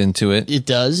 System built into it. It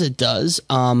does.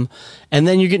 And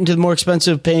then you get into the more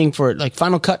expensive paying for it. Like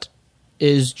Final Cut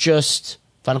is just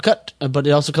Final Cut, but it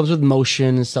also comes with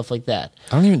motion and stuff like that.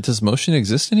 Does motion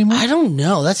exist anymore? I don't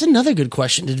know. That's another good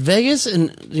question. Did Vegas, and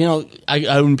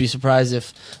I wouldn't be surprised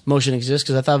if motion exists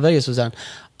because I thought Vegas was on.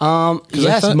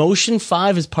 Yes, Motion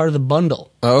 5 is part of the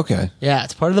bundle. Oh, okay. Yeah,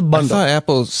 it's part of the bundle. I thought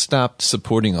Apple stopped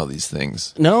supporting all these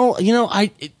things. No,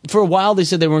 for a while they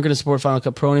said they weren't going to support Final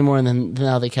Cut Pro anymore, and then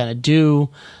now they kind of do.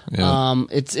 Yeah.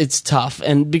 It's tough,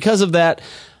 and because of that,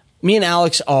 me and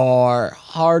Alex are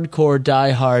hardcore,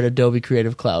 diehard Adobe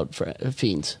Creative Cloud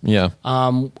fiends. Yeah.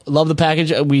 Love the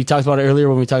package. We talked about it earlier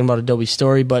when we were talking about Adobe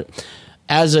Story, but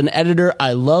as an editor,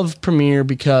 I love Premiere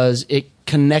because it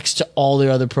connects to all the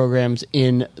other programs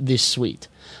in this suite.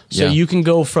 So you can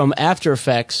go from After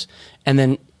Effects and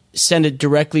then send it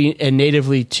directly and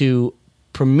natively to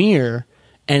Premiere,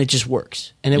 and it just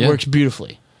works. And it works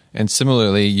beautifully. And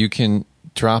similarly, you can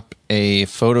drop a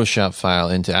Photoshop file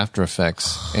into After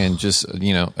Effects and just,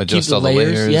 adjust all the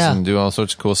layers and do all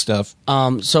sorts of cool stuff.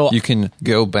 So you can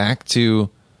go back to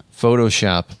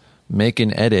Photoshop, make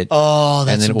an edit,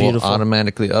 and then it will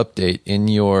automatically update in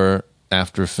your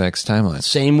After Effects timeline.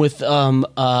 Same with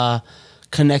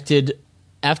connected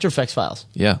After Effects files.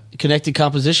 Yeah. Connected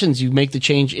compositions, you make the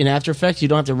change in After Effects. You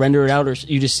don't have to render it out, or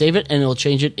you just save it, and it'll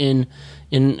change it in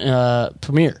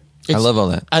Premiere. I love all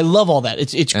that. I love all that.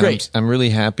 It's great. I'm really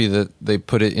happy that they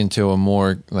put it into a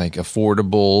more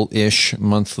affordable-ish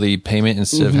monthly payment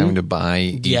instead of having to buy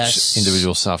each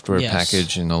individual software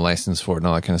package and a license for it and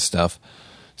all that kind of stuff.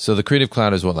 So the Creative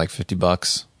Cloud is what, like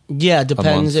 $50? Yeah, it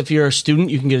depends. If you're a student,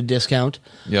 you can get a discount.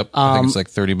 Yep. I think it's like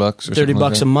 $30 or something.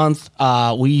 $30 a month.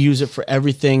 We use it for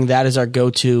everything. That is our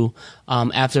go-to.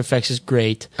 After Effects is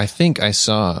great. I think I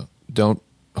saw, don't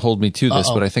hold me to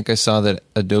this, but I think I saw that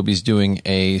Adobe's doing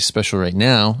a special right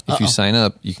now. If you sign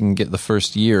up, you can get the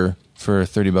first year for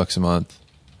 $30 a month,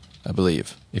 I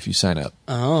believe, if you sign up.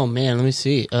 Oh, man, let me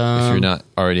see. If you're not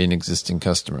already an existing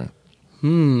customer.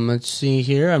 Let's see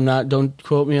here. Don't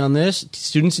quote me on this.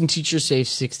 Students and teachers save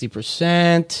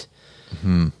 60%.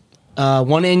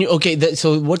 One annual. Okay,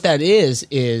 so what that is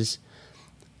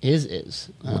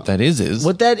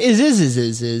what that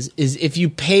is if you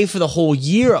pay for the whole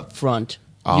year up front,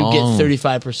 you get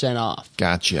 35% off.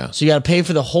 Gotcha. So you got to pay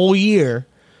for the whole year,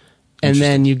 and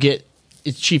then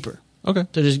it's cheaper. Okay.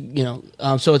 So just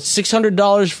so it's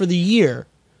 $600 for the year,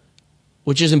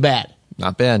 which isn't bad.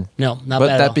 Not bad. No, not bad.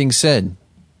 But that being said,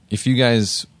 if you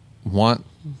guys want,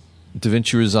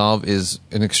 DaVinci Resolve is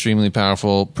an extremely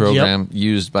powerful program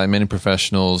used by many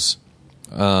professionals.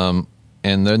 And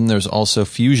then there's also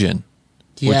Fusion,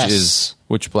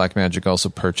 which Blackmagic also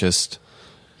purchased.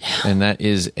 Yeah. And that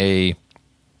is a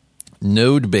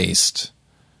node-based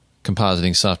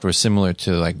compositing software similar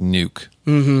to like Nuke.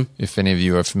 Mm-hmm. If any of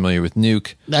you are familiar with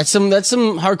Nuke. That's some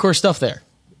hardcore stuff there.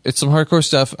 It's some hardcore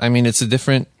stuff. I mean, it's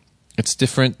different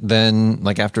than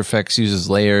like After Effects uses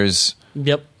layers.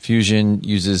 Yep. Fusion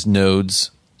uses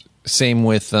nodes. Same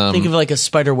with think of it like a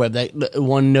spider web that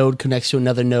one node connects to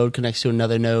another node connects to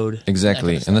another node.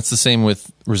 Exactly, and that's the same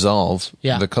with Resolve.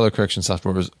 Yeah. The color correction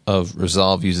software of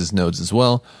Resolve uses nodes as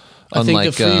well. I think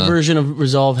the free version of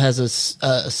Resolve has a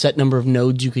set number of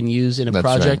nodes you can use in a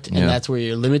project, and that's where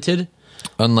you're limited.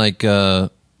 Unlike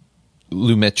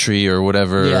Lumetri or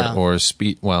whatever, or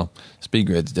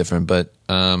SpeedGrid's different, but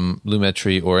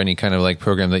Lumetri or any kind of like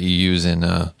program that you use in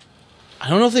I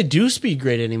don't know if they do speed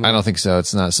grade anymore. I don't think so.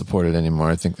 It's not supported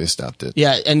anymore. I think they stopped it.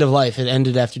 Yeah, end of life. It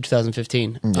ended after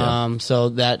 2015. Yeah. So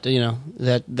that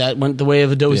that went the way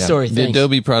of Adobe Story. The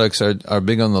Adobe products are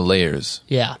big on the layers.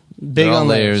 Yeah, big on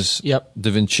layers. Yep.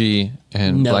 DaVinci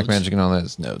and Nodes. Blackmagic and all that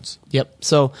is Nodes. Yep.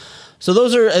 So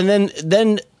those are, and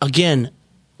then again,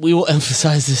 we will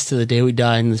emphasize this to the day we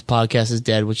die and this podcast is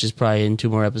dead, which is probably in 2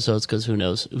 more episodes because who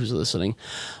knows who's listening.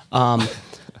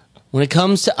 When it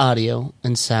comes to audio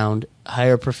and sound,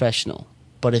 hire a professional.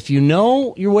 But if you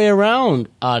know your way around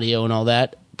audio and all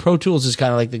that, Pro Tools is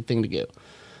kind of like the thing to go.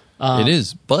 It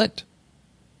is, but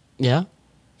yeah,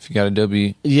 if you got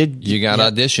Adobe, you got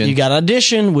Audition. You got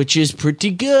Audition, which is pretty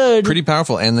good, pretty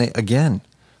powerful. And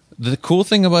the cool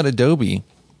thing about Adobe,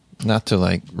 not to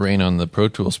like rain on the Pro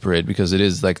Tools parade, because it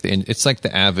is like it's like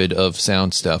the Avid of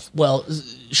sound stuff. Well,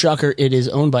 shocker, it is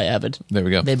owned by Avid. There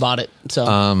we go. They bought it.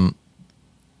 So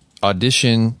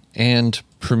Audition and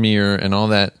Premiere and all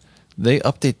that, they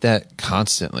update that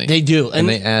constantly. They do. And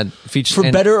they add features.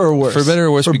 For better or worse. For better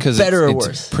or worse, because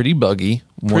it's pretty buggy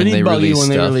when they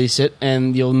release it,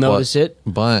 and you'll notice it.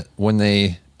 But when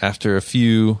they, after a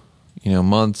few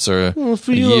months or a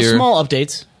few small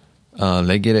updates,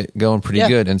 they get it going pretty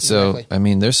good. And so, exactly. I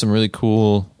mean, there's some really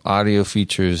cool audio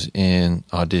features in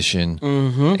Audition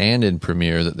and in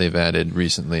Premiere that they've added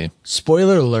recently.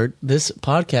 Spoiler alert, this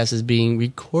podcast is being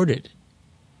recorded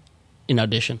in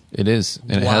Audition. It is,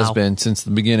 and it has been since the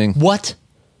beginning. What?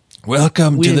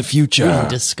 Welcome to the future. We didn't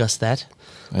discuss that.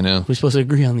 I know. We're supposed to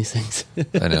agree on these things.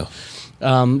 I know.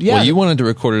 Yeah. Well, you wanted to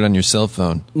record it on your cell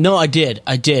phone. No, I did.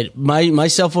 My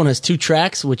cell phone has 2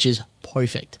 tracks, which is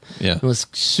perfect. Yeah. It was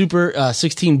super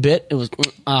 16-bit. It was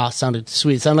sounded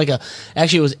sweet. It sounded like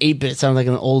it was 8-bit. It sounded like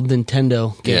an old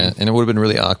Nintendo game. Yeah, and it would have been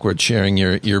really awkward sharing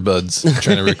your earbuds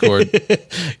trying to record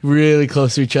really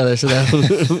close to each other, so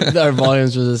that our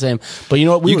volumes were the same. But you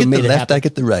know what? We would have made it happen. I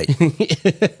get the right. We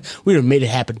would have made it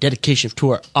happen. Dedication to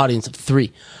our audience of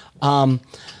 3.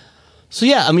 So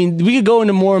yeah, I mean, we could go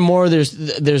into more and more.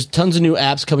 There's tons of new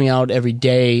apps coming out every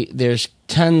day. There's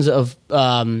tons of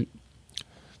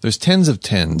there's tens of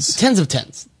tens. Tons of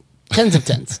tens.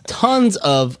 Tons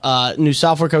of new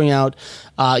software coming out.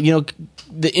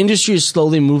 The industry is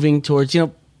slowly moving towards,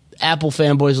 Apple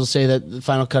fanboys will say that the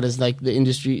Final Cut is like the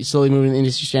industry, slowly moving to the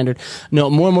industry standard. No,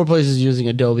 more and more places using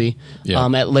Adobe. Yeah.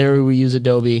 At Larry, we use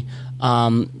Adobe.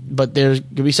 But there's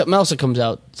going to be something else that comes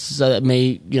out that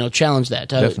may, challenge that.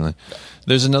 Definitely.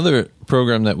 There's another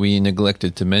program that we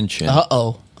neglected to mention.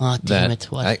 Oh, damn it.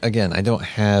 What? I don't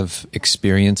have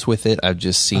experience with it. I've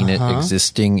just seen it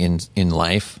existing in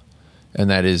life,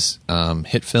 and that is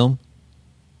HitFilm.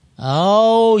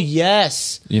 Oh,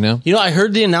 yes. I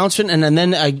heard the announcement, and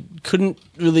then I couldn't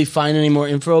really find any more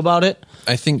info about it.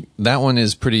 I think that one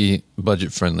is pretty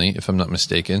budget-friendly, if I'm not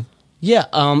mistaken. Yeah,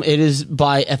 it is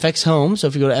by FX Home. So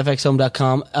if you go to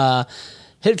fxhome.com,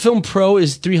 HitFilm Pro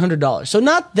is $300. So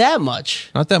not that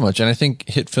much. Not that much. And I think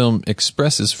HitFilm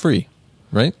Express is free,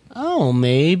 right? Oh,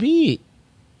 maybe.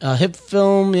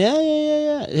 HitFilm,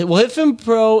 yeah. Well, HitFilm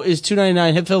Pro is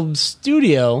 $299. HitFilm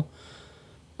Studio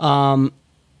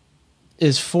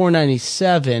is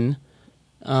 $497.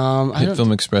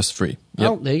 HitFilm Express free.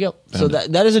 Yep. Oh, there you go. So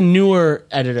that is a newer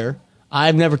editor.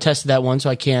 I've never tested that one,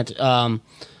 so I can't...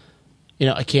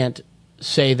 I can't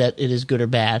say that it is good or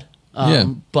bad.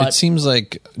 But it seems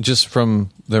like just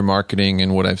from their marketing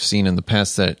and what I've seen in the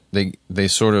past that they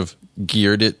sort of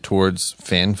geared it towards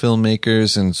fan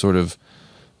filmmakers and sort of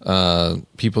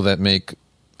people that make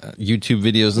YouTube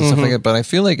videos and stuff like that. But I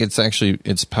feel like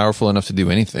it's powerful enough to do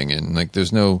anything, and like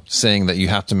there's no saying that you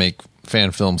have to make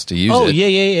fan films to use it. Oh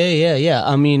yeah.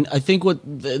 I mean, I think what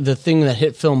the thing that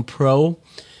HitFilm Pro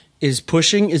is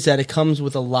pushing is that it comes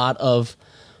with a lot of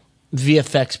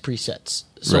VFX presets,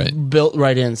 built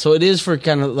right in. So it is for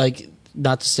kind of like,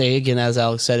 not to say again, as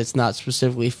Alex said, it's not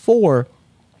specifically for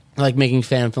like making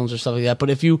fan films or stuff like that. But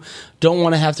if you don't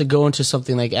want to have to go into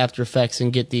something like After Effects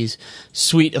and get these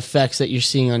sweet effects that you're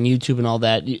seeing on YouTube and all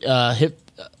that,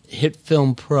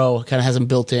 HitFilm Pro kind of has them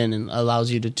built in and allows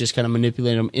you to just kind of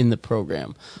manipulate them in the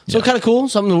program. So kind of cool,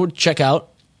 something to check out.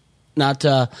 Not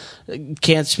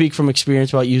can't speak from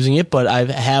experience about using it, but I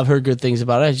have heard good things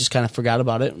about it. I just kind of forgot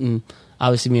about it, and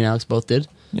obviously me and Alex both did.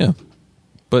 Yeah,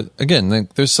 but again,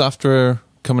 there's software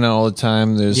coming out all the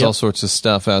time. There's all sorts of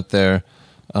stuff out there.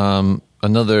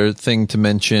 Another thing to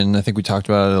mention, I think we talked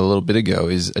about it a little bit ago,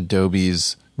 is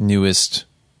Adobe's newest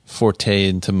forte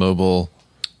into mobile.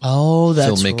 Oh,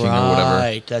 that's filmmaking right. Or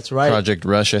whatever. That's right. Project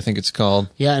Rush, I think it's called.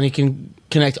 Yeah, and it can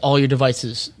connect all your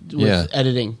devices with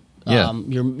editing. Yeah.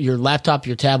 Your laptop,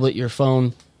 your tablet, your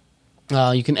phone.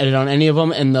 You can edit on any of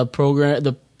them, and the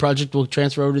project will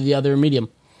transfer over to the other medium.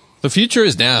 The future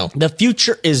is now. The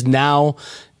future is now,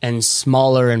 and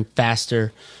smaller and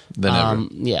faster than ever.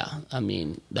 Yeah, I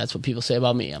mean, that's what people say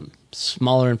about me. I'm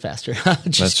smaller and faster.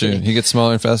 That's true. He gets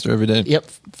smaller and faster every day. Yep,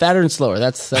 fatter and slower.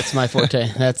 That's my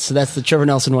forte. that's the Trevor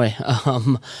Nelson way.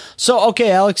 So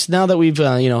okay, Alex. Now that we've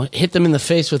hit them in the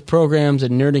face with programs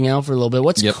and nerding out for a little bit,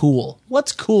 what's cool?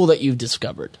 What's cool that you've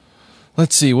discovered?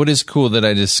 Let's see. What is cool that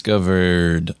I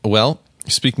discovered? Well,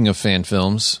 speaking of fan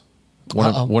films,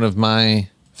 one of my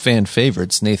fan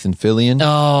favorites, Nathan Fillion.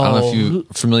 Oh, I don't know if you're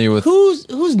familiar with...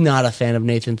 Who's not a fan of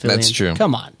Nathan Fillion? That's true.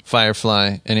 Come on.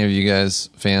 Firefly. Any of you guys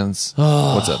fans?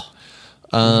 What's up?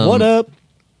 What up?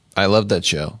 I love that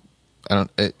show.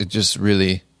 It just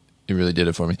really... It really did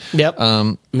it for me. Yep.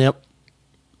 Yep.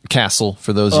 Castle,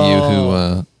 for those of you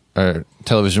who are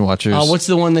television watchers. What's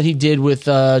the one that he did with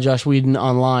Josh Whedon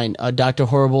online? Dr.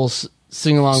 Horrible's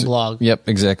sing-along blog. Yep,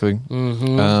 exactly.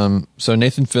 Mm-hmm. So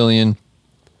Nathan Fillion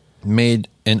made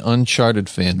an Uncharted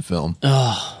fan film,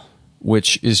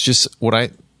 which is just the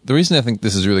reason I think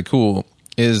this is really cool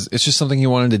is it's just something he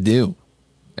wanted to do.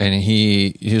 And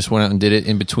he just went out and did it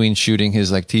in between shooting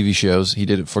his TV shows. He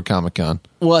did it for Comic-Con.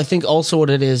 Well, I think also what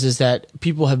it is that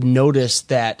people have noticed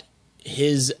that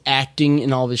his acting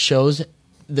in all of his shows,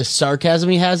 the sarcasm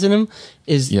he has in him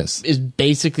is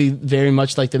basically very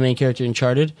much like the main character in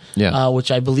Uncharted,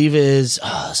 which I believe is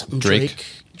something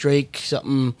Drake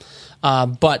something.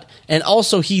 And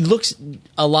also he looks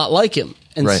a lot like him.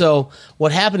 And so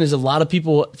what happened is a lot of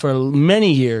people for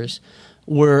many years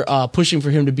were pushing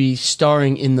for him to be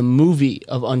starring in the movie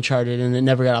of Uncharted, and it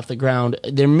never got off the ground.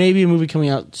 There may be a movie coming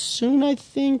out soon, I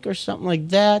think, or something like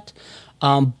that.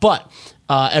 But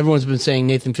everyone's been saying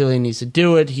Nathan Fillion needs to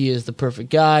do it. He is the perfect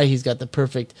guy. He's got the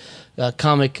perfect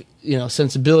comic,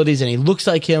 sensibilities, and he looks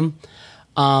like him.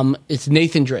 It's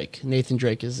Nathan Drake. Nathan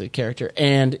Drake is the character,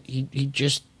 and he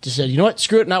just said, you know what,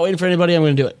 screw it, not waiting for anybody, I'm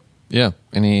going to do it. Yeah,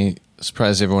 and he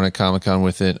surprised everyone at Comic-Con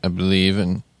with it, I believe,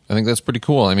 and I think that's pretty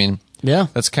cool. I mean,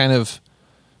 that's kind of,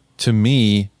 to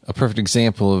me, a perfect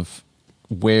example of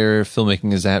where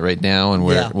filmmaking is at right now and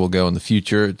where it will go in the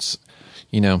future. It's,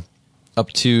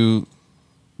 up to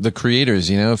the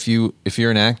creators. If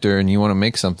you're an actor and you want to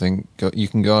make something, you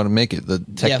can go out and make it. The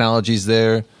technology's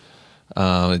there.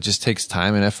 It just takes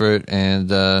time and effort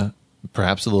and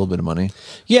perhaps a little bit of money.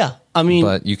 Yeah, I mean,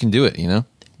 but you can do it.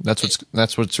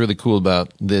 That's what's really cool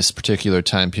about this particular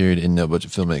time period in no budget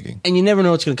filmmaking. And you never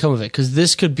know what's going to come of it, because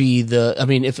this could be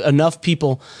if enough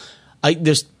people,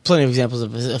 there's plenty of examples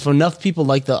of this. If enough people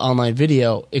like the online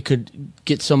video, it could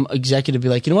get some executive to be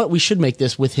like, you know what, we should make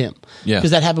this with him. Yeah,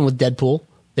 because that happened with Deadpool.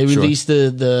 They released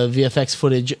the VFX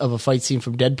footage of a fight scene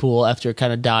from Deadpool after it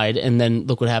kind of died, and then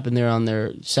look what happened there on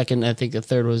their second. I think the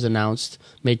third was announced,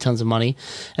 made tons of money.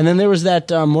 And then there was that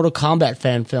Mortal Kombat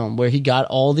fan film where he got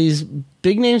all these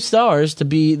big name stars to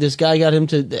be. This guy got him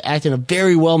to act in a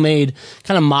very well made,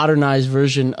 kind of modernized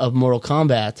version of Mortal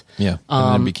Kombat. Yeah,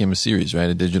 and then it became a series, right?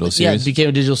 A digital series. Yeah, it became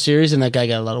a digital series, and that guy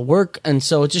got a lot of work. And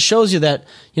so it just shows you that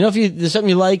if there's something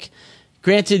you like,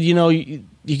 granted,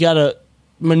 you got to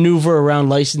maneuver around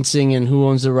licensing and who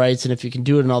owns the rights and if you can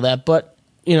do it and all that. But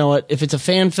you know what? If it's a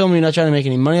fan film and you're not trying to make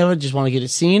any money of it, just want to get it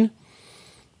seen,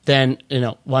 then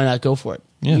why not go for it?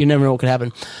 Yeah. You never know what could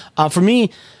happen. For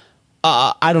me,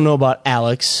 I don't know about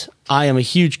Alex. I am a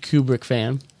huge Kubrick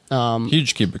fan.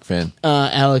 Huge Kubrick fan.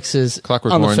 Alex is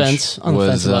Clockwork on Orange the fence. On the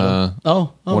fence about him.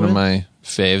 One of my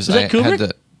faves. Was that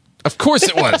Kubrick? Of course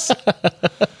it was.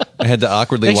 I had to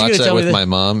awkwardly watch that with my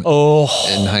mom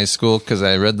in high school because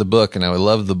I read the book and I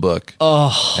loved the book.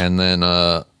 And then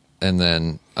I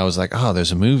was like,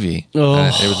 there's a movie. It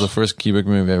was the first Kubrick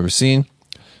movie I've ever seen.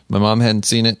 My mom hadn't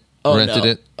seen it, rented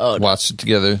it, watched it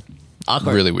together.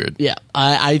 Awkward. Really weird. Yeah.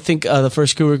 I think the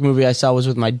first Kubrick movie I saw was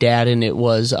with my dad, and it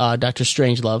was Dr.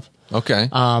 Strangelove. Okay.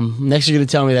 Next you're going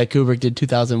to tell me that Kubrick did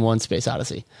 2001 Space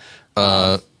Odyssey.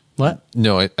 What?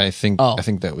 No, I think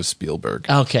that was Spielberg.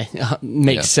 Okay,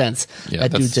 makes sense. Yeah,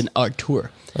 that dude's an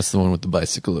auteur. That's the one with the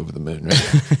bicycle over the moon,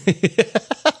 right?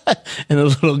 And the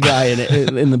little guy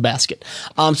in the basket.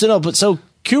 So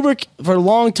Kubrick, for a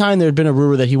long time, there had been a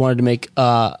rumor that he wanted to make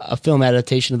a film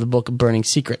adaptation of the book Burning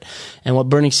Secret. And what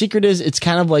Burning Secret is, it's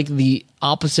kind of like the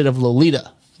opposite of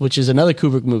Lolita, which is another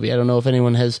Kubrick movie. I don't know if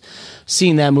anyone has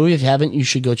seen that movie. If you haven't, you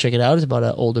should go check it out. It's about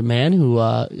an older man who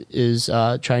is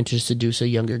trying to seduce a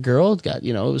younger girl. It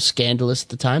was scandalous at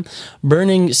the time.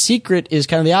 Burning Secret is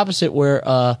kind of the opposite, where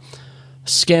a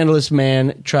scandalous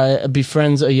man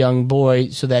befriends a young boy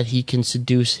so that he can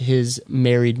seduce his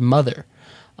married mother.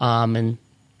 And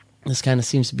this kind of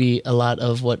seems to be a lot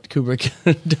of what Kubrick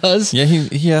does. Yeah,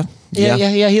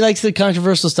 he likes the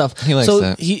controversial stuff. He likes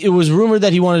that. It was rumored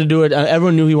that he wanted to do it.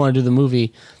 Everyone knew he wanted to do the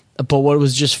movie. But what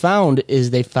was just found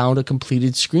is they found a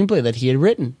completed screenplay that he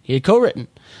had co-written.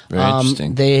 Very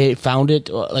interesting. They found it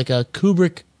like a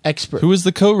Kubrick expert. Who was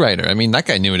the co-writer? I mean, that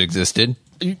guy knew it existed.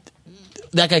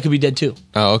 That guy could be dead too.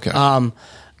 Oh, okay.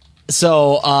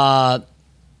 So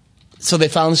they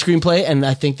found the screenplay, and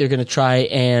I think they're going to try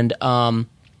and, find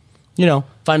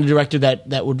a director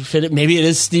that would fit it. Maybe it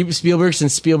is Spielberg,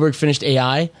 since Spielberg finished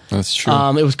AI. That's true.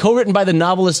 It was co-written by the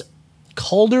novelist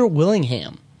Calder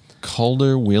Willingham.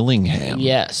 Calder Willingham.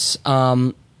 Yes.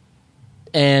 And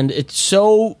it's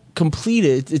so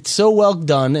completed, it's so well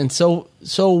done, and so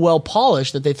well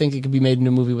polished that they think it could be made into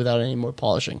a movie without any more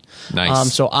polishing.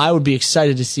 Nice. So I would be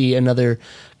excited to see another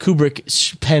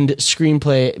Kubrick penned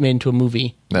screenplay made into a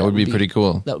movie. That would be pretty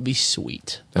cool. That would be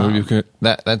sweet. That would be cool.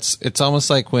 It's almost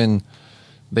like when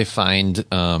they find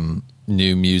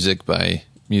new music by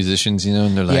musicians,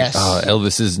 and they're like, yes. "Oh,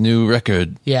 Elvis's new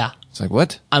record." Yeah. It's like,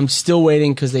 what? I'm still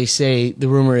waiting because they say the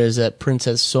rumor is that Prince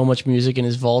has so much music in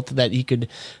his vault that he could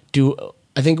do.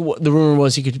 I think the rumor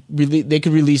was they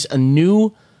could release a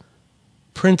new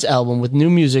Prince album with new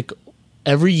music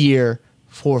every year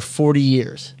for 40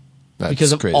 years. That's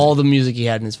because of crazy. all the music he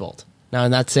had in his vault. Now,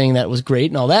 I'm not saying that was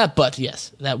great and all that, but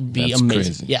yes, that would be amazing.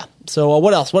 Crazy. Yeah. So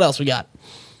what else? What else we got?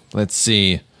 Let's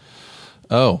see.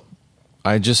 Oh,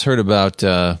 I just heard about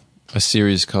a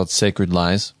series called Sacred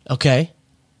Lies. Okay.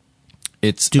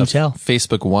 It's Do tell.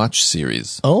 Facebook Watch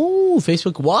series. Oh,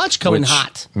 Facebook Watch coming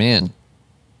hot. Man,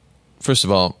 first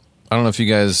of all, I don't know if you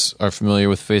guys are familiar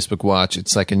with Facebook Watch.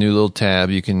 It's like a new little tab.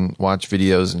 You can watch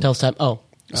videos. And Tell us time.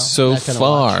 so that kind of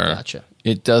far, watch. Gotcha.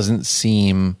 it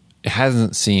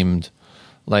hasn't seemed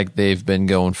like they've been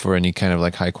going for any kind of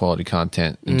like high quality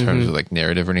content in terms of like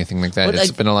narrative or anything like that. But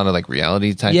It's been a lot of like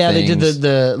reality type Yeah, things. they did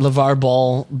the LeVar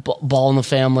Ball in the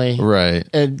Family. Right.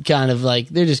 And kind of like,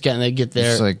 they're just going to get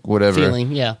their It's like whatever.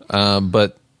 feeling. Yeah.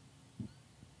 But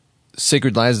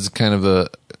Sacred Lies is kind of a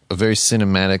very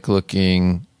cinematic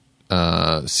looking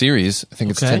series. I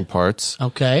think it's 10 parts.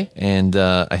 Okay. And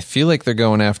I feel like they're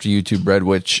going after YouTube Red,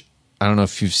 which I don't know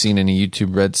if you've seen any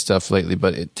YouTube Red stuff lately,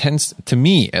 but it tends, to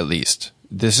me at least,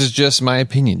 this is just my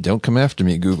opinion. Don't come after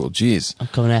me, Google. Jeez. I'm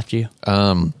coming after you.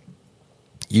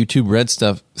 YouTube Red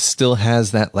stuff still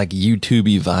has that like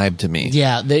YouTube-y vibe to me.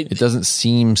 Yeah. It doesn't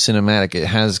seem cinematic. It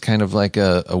has kind of like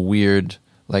a weird,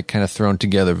 like kind of thrown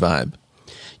together vibe.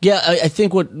 Yeah, I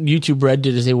think what YouTube Red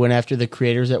did is they went after the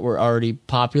creators that were already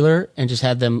popular and just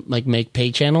had them like make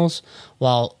pay channels.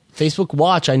 While Facebook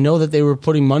Watch, I know that they were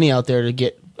putting money out there to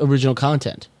get original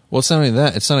content. Well, it's not only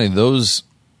that. It's not only those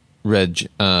Red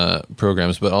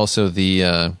programs, but also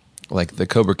the like the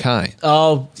Cobra Kai.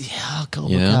 Oh, yeah,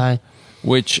 Cobra Kai.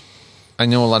 Which I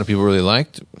know a lot of people really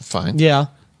liked. Fine. Yeah.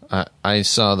 I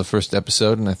saw the first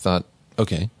episode and I thought,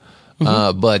 okay.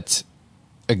 But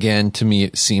again, to me,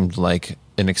 it seemed like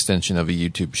an extension of a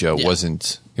YouTube show. Yeah.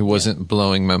 It wasn't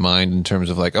blowing my mind in terms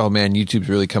of like, oh man, YouTube's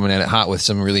really coming at it hot with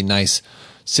some really nice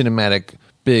cinematic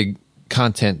big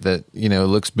content that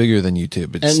looks bigger than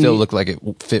YouTube. It still looked like it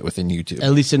fit within YouTube.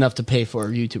 At least enough to pay for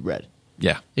YouTube Red.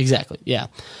 Yeah. Exactly. Yeah.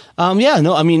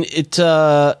 No, I mean it's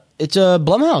a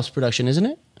Blumhouse production, isn't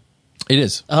it? It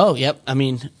is. Oh, yep. I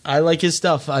mean, I like his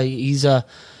stuff. He's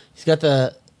got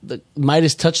the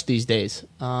Midas touch these days.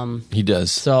 He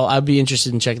does. So I'd be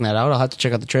interested in checking that out. I'll have to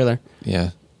check out the trailer.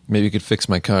 Yeah. Maybe you could fix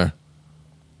my car.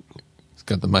 It's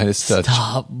got the Midas touch.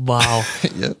 Stop. Wow.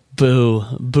 Yep.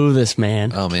 Boo this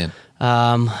man. Oh man.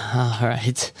 All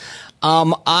right.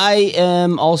 I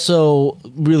am also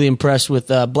really impressed with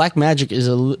Blackmagic is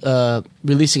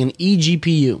releasing an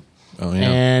eGPU. Oh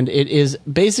yeah. And it is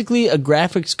basically a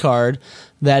graphics card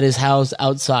that is housed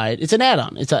outside. It's an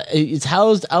add-on. It's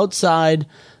housed outside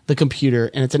the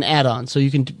computer, and it's an add-on. So you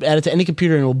can add it to any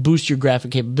computer, and it will boost your graphic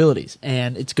capabilities.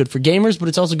 And it's good for gamers, but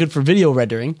it's also good for video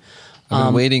rendering. I've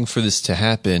been waiting for this to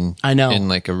happen. I know. In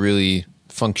like a really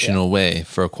functional way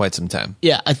for quite some time.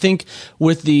 Yeah, I think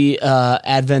with the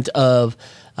advent of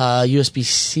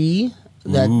USB-C,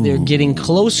 that they're getting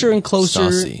closer and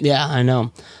closer. Saucy. Yeah, I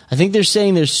know. I think they're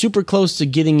saying they're super close to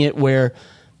getting it where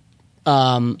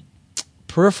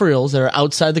peripherals that are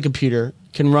outside the computer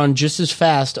can run just as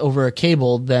fast over a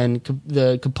cable than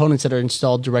the components that are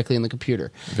installed directly in the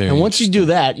computer. And once you do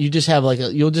that, you'll just have like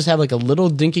a little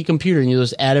dinky computer, and you'll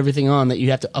just add everything on that you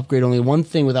have to upgrade only one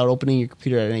thing without opening your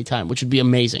computer at any time, which would be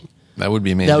amazing. That would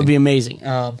be amazing. That would be amazing.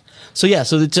 So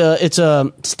it's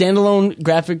a standalone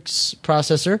graphics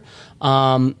processor,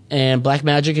 and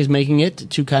Blackmagic is making it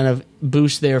to kind of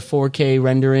boost their 4K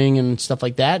rendering and stuff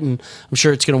like that. And I'm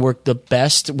sure it's going to work the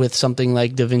best with something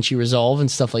like DaVinci Resolve and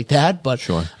stuff like that. But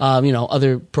sure.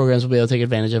 Other programs will be able to take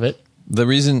advantage of it. The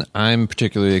reason I'm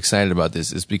particularly excited about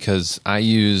this is because I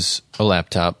use a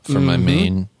laptop for my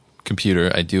main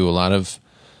computer. I do a lot of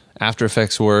After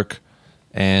Effects work,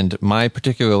 and my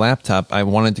particular laptop, I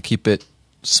wanted to keep it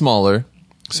smaller,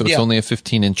 so it's only a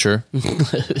 15-incher.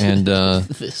 And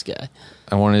this guy,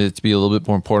 I wanted it to be a little bit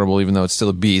more portable, even though it's still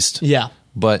a beast. Yeah.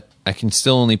 But I can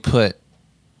still only put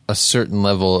a certain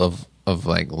level of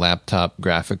like laptop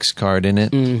graphics card in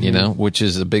it, you know, which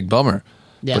is a big bummer.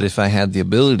 Yeah. But if I had the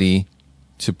ability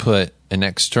to put an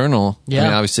external, I mean,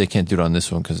 obviously I can't do it on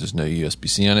this one because there's no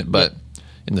USB-C on it, but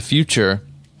in the future,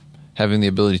 having the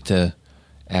ability to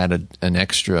add an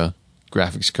extra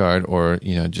graphics card or,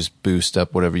 you know, just boost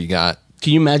up whatever you got.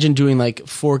 Can you imagine doing like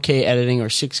 4K editing or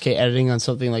 6K editing on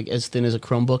something like as thin as a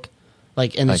Chromebook?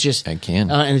 Like, and it's just, I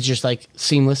can. And it's just like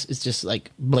seamless. It's just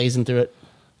like blazing through it.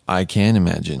 I can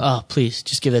imagine. Oh, please,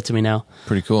 just give that to me now.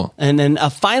 Pretty cool. And then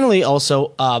finally,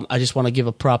 also, I just want to give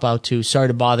a prop out to Sorry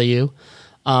to Bother You.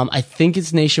 I think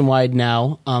it's nationwide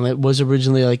now. It was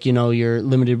originally like, you know, your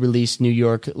limited release New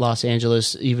York, Los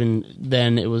Angeles. Even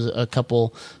then, it was a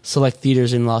couple select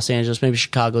theaters in Los Angeles, maybe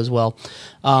Chicago as well.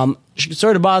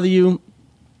 Sorry to Bother You.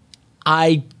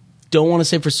 I don't want to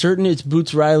say for certain it's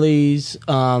Boots Riley's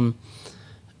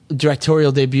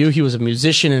directorial debut. He was a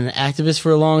musician and an activist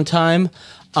for a long time.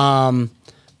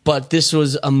 But this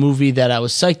was a movie that I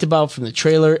was psyched about from the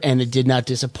trailer, and it did not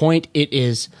disappoint. It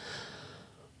is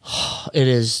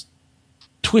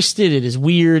twisted, it is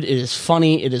weird, it is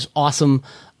funny, it is awesome.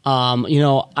 You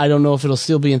know, I don't know if it'll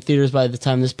still be in theaters by the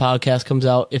time this podcast comes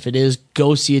out. If it is,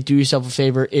 go see it, do yourself a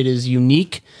favor. It is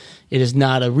unique. It is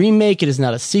not a remake, it is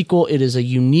not a sequel. It is a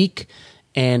unique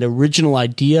and original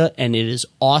idea, and it is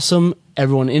awesome.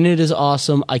 Everyone in it is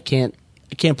awesome. I can't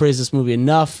praise this movie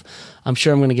enough. I'm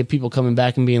sure I'm going to get people coming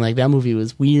back and being like, that movie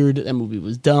was weird, that movie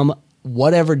was dumb,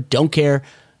 whatever, don't care.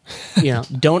 You know,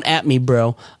 don't at me,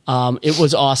 bro. It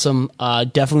was awesome.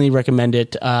 Definitely recommend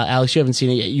it. Alex, you haven't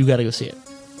seen it yet. You got to go see it.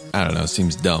 I don't know. It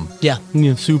seems dumb. Yeah,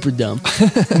 super dumb.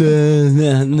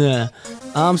 Nah.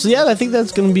 So yeah, I think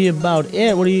that's going to be about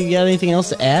it. What do you got? Anything else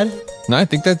to add? No, I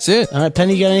think that's it. All right,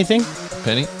 Penny, you got anything?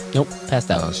 Penny? Nope, passed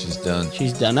out. Oh, she's done.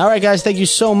 She's done. All right, guys, thank you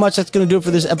so much. That's going to do it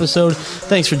for this episode.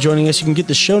 Thanks for joining us. You can get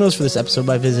the show notes for this episode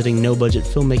by visiting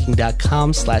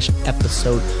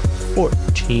nobudgetfilmmaking.com/episode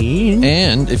 14.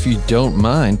 And if you don't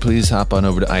mind, please hop on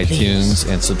over to iTunes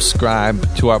and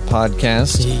subscribe to our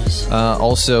podcast.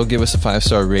 Also, give us a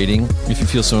 5-star rating if you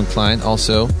feel so inclined.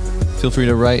 Also, feel free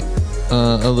to write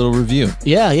a little review.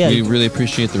 Yeah. We really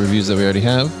appreciate the reviews that we already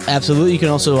have. Absolutely. You can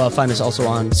also find us also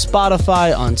on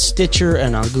Spotify, on Stitcher,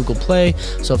 and on Google Play.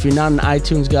 So if you're not an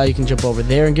iTunes guy, you can jump over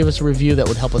there and give us a review. That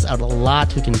would help us out a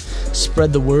lot. We can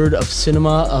spread the word of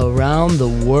cinema around the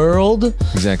world.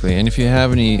 Exactly. And if you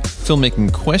have any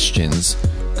filmmaking questions,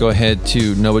 go ahead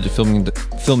to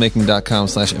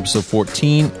nobudgetfilmmaking.com/episode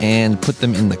 14 and put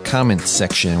them in the comments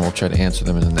section. We'll try to answer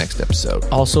them in the next episode.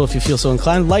 Also, if you feel so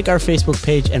inclined, like our Facebook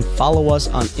page and follow us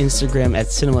on Instagram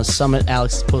at Cinema Summit.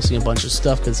 Alex is posting a bunch of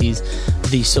stuff because he's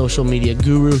the social media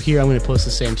guru here. I'm going to post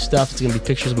the same stuff. It's going to be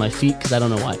pictures of my feet because I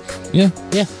don't know why. Yeah.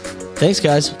 Thanks,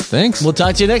 guys. Thanks. We'll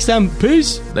talk to you next time.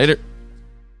 Peace. Later.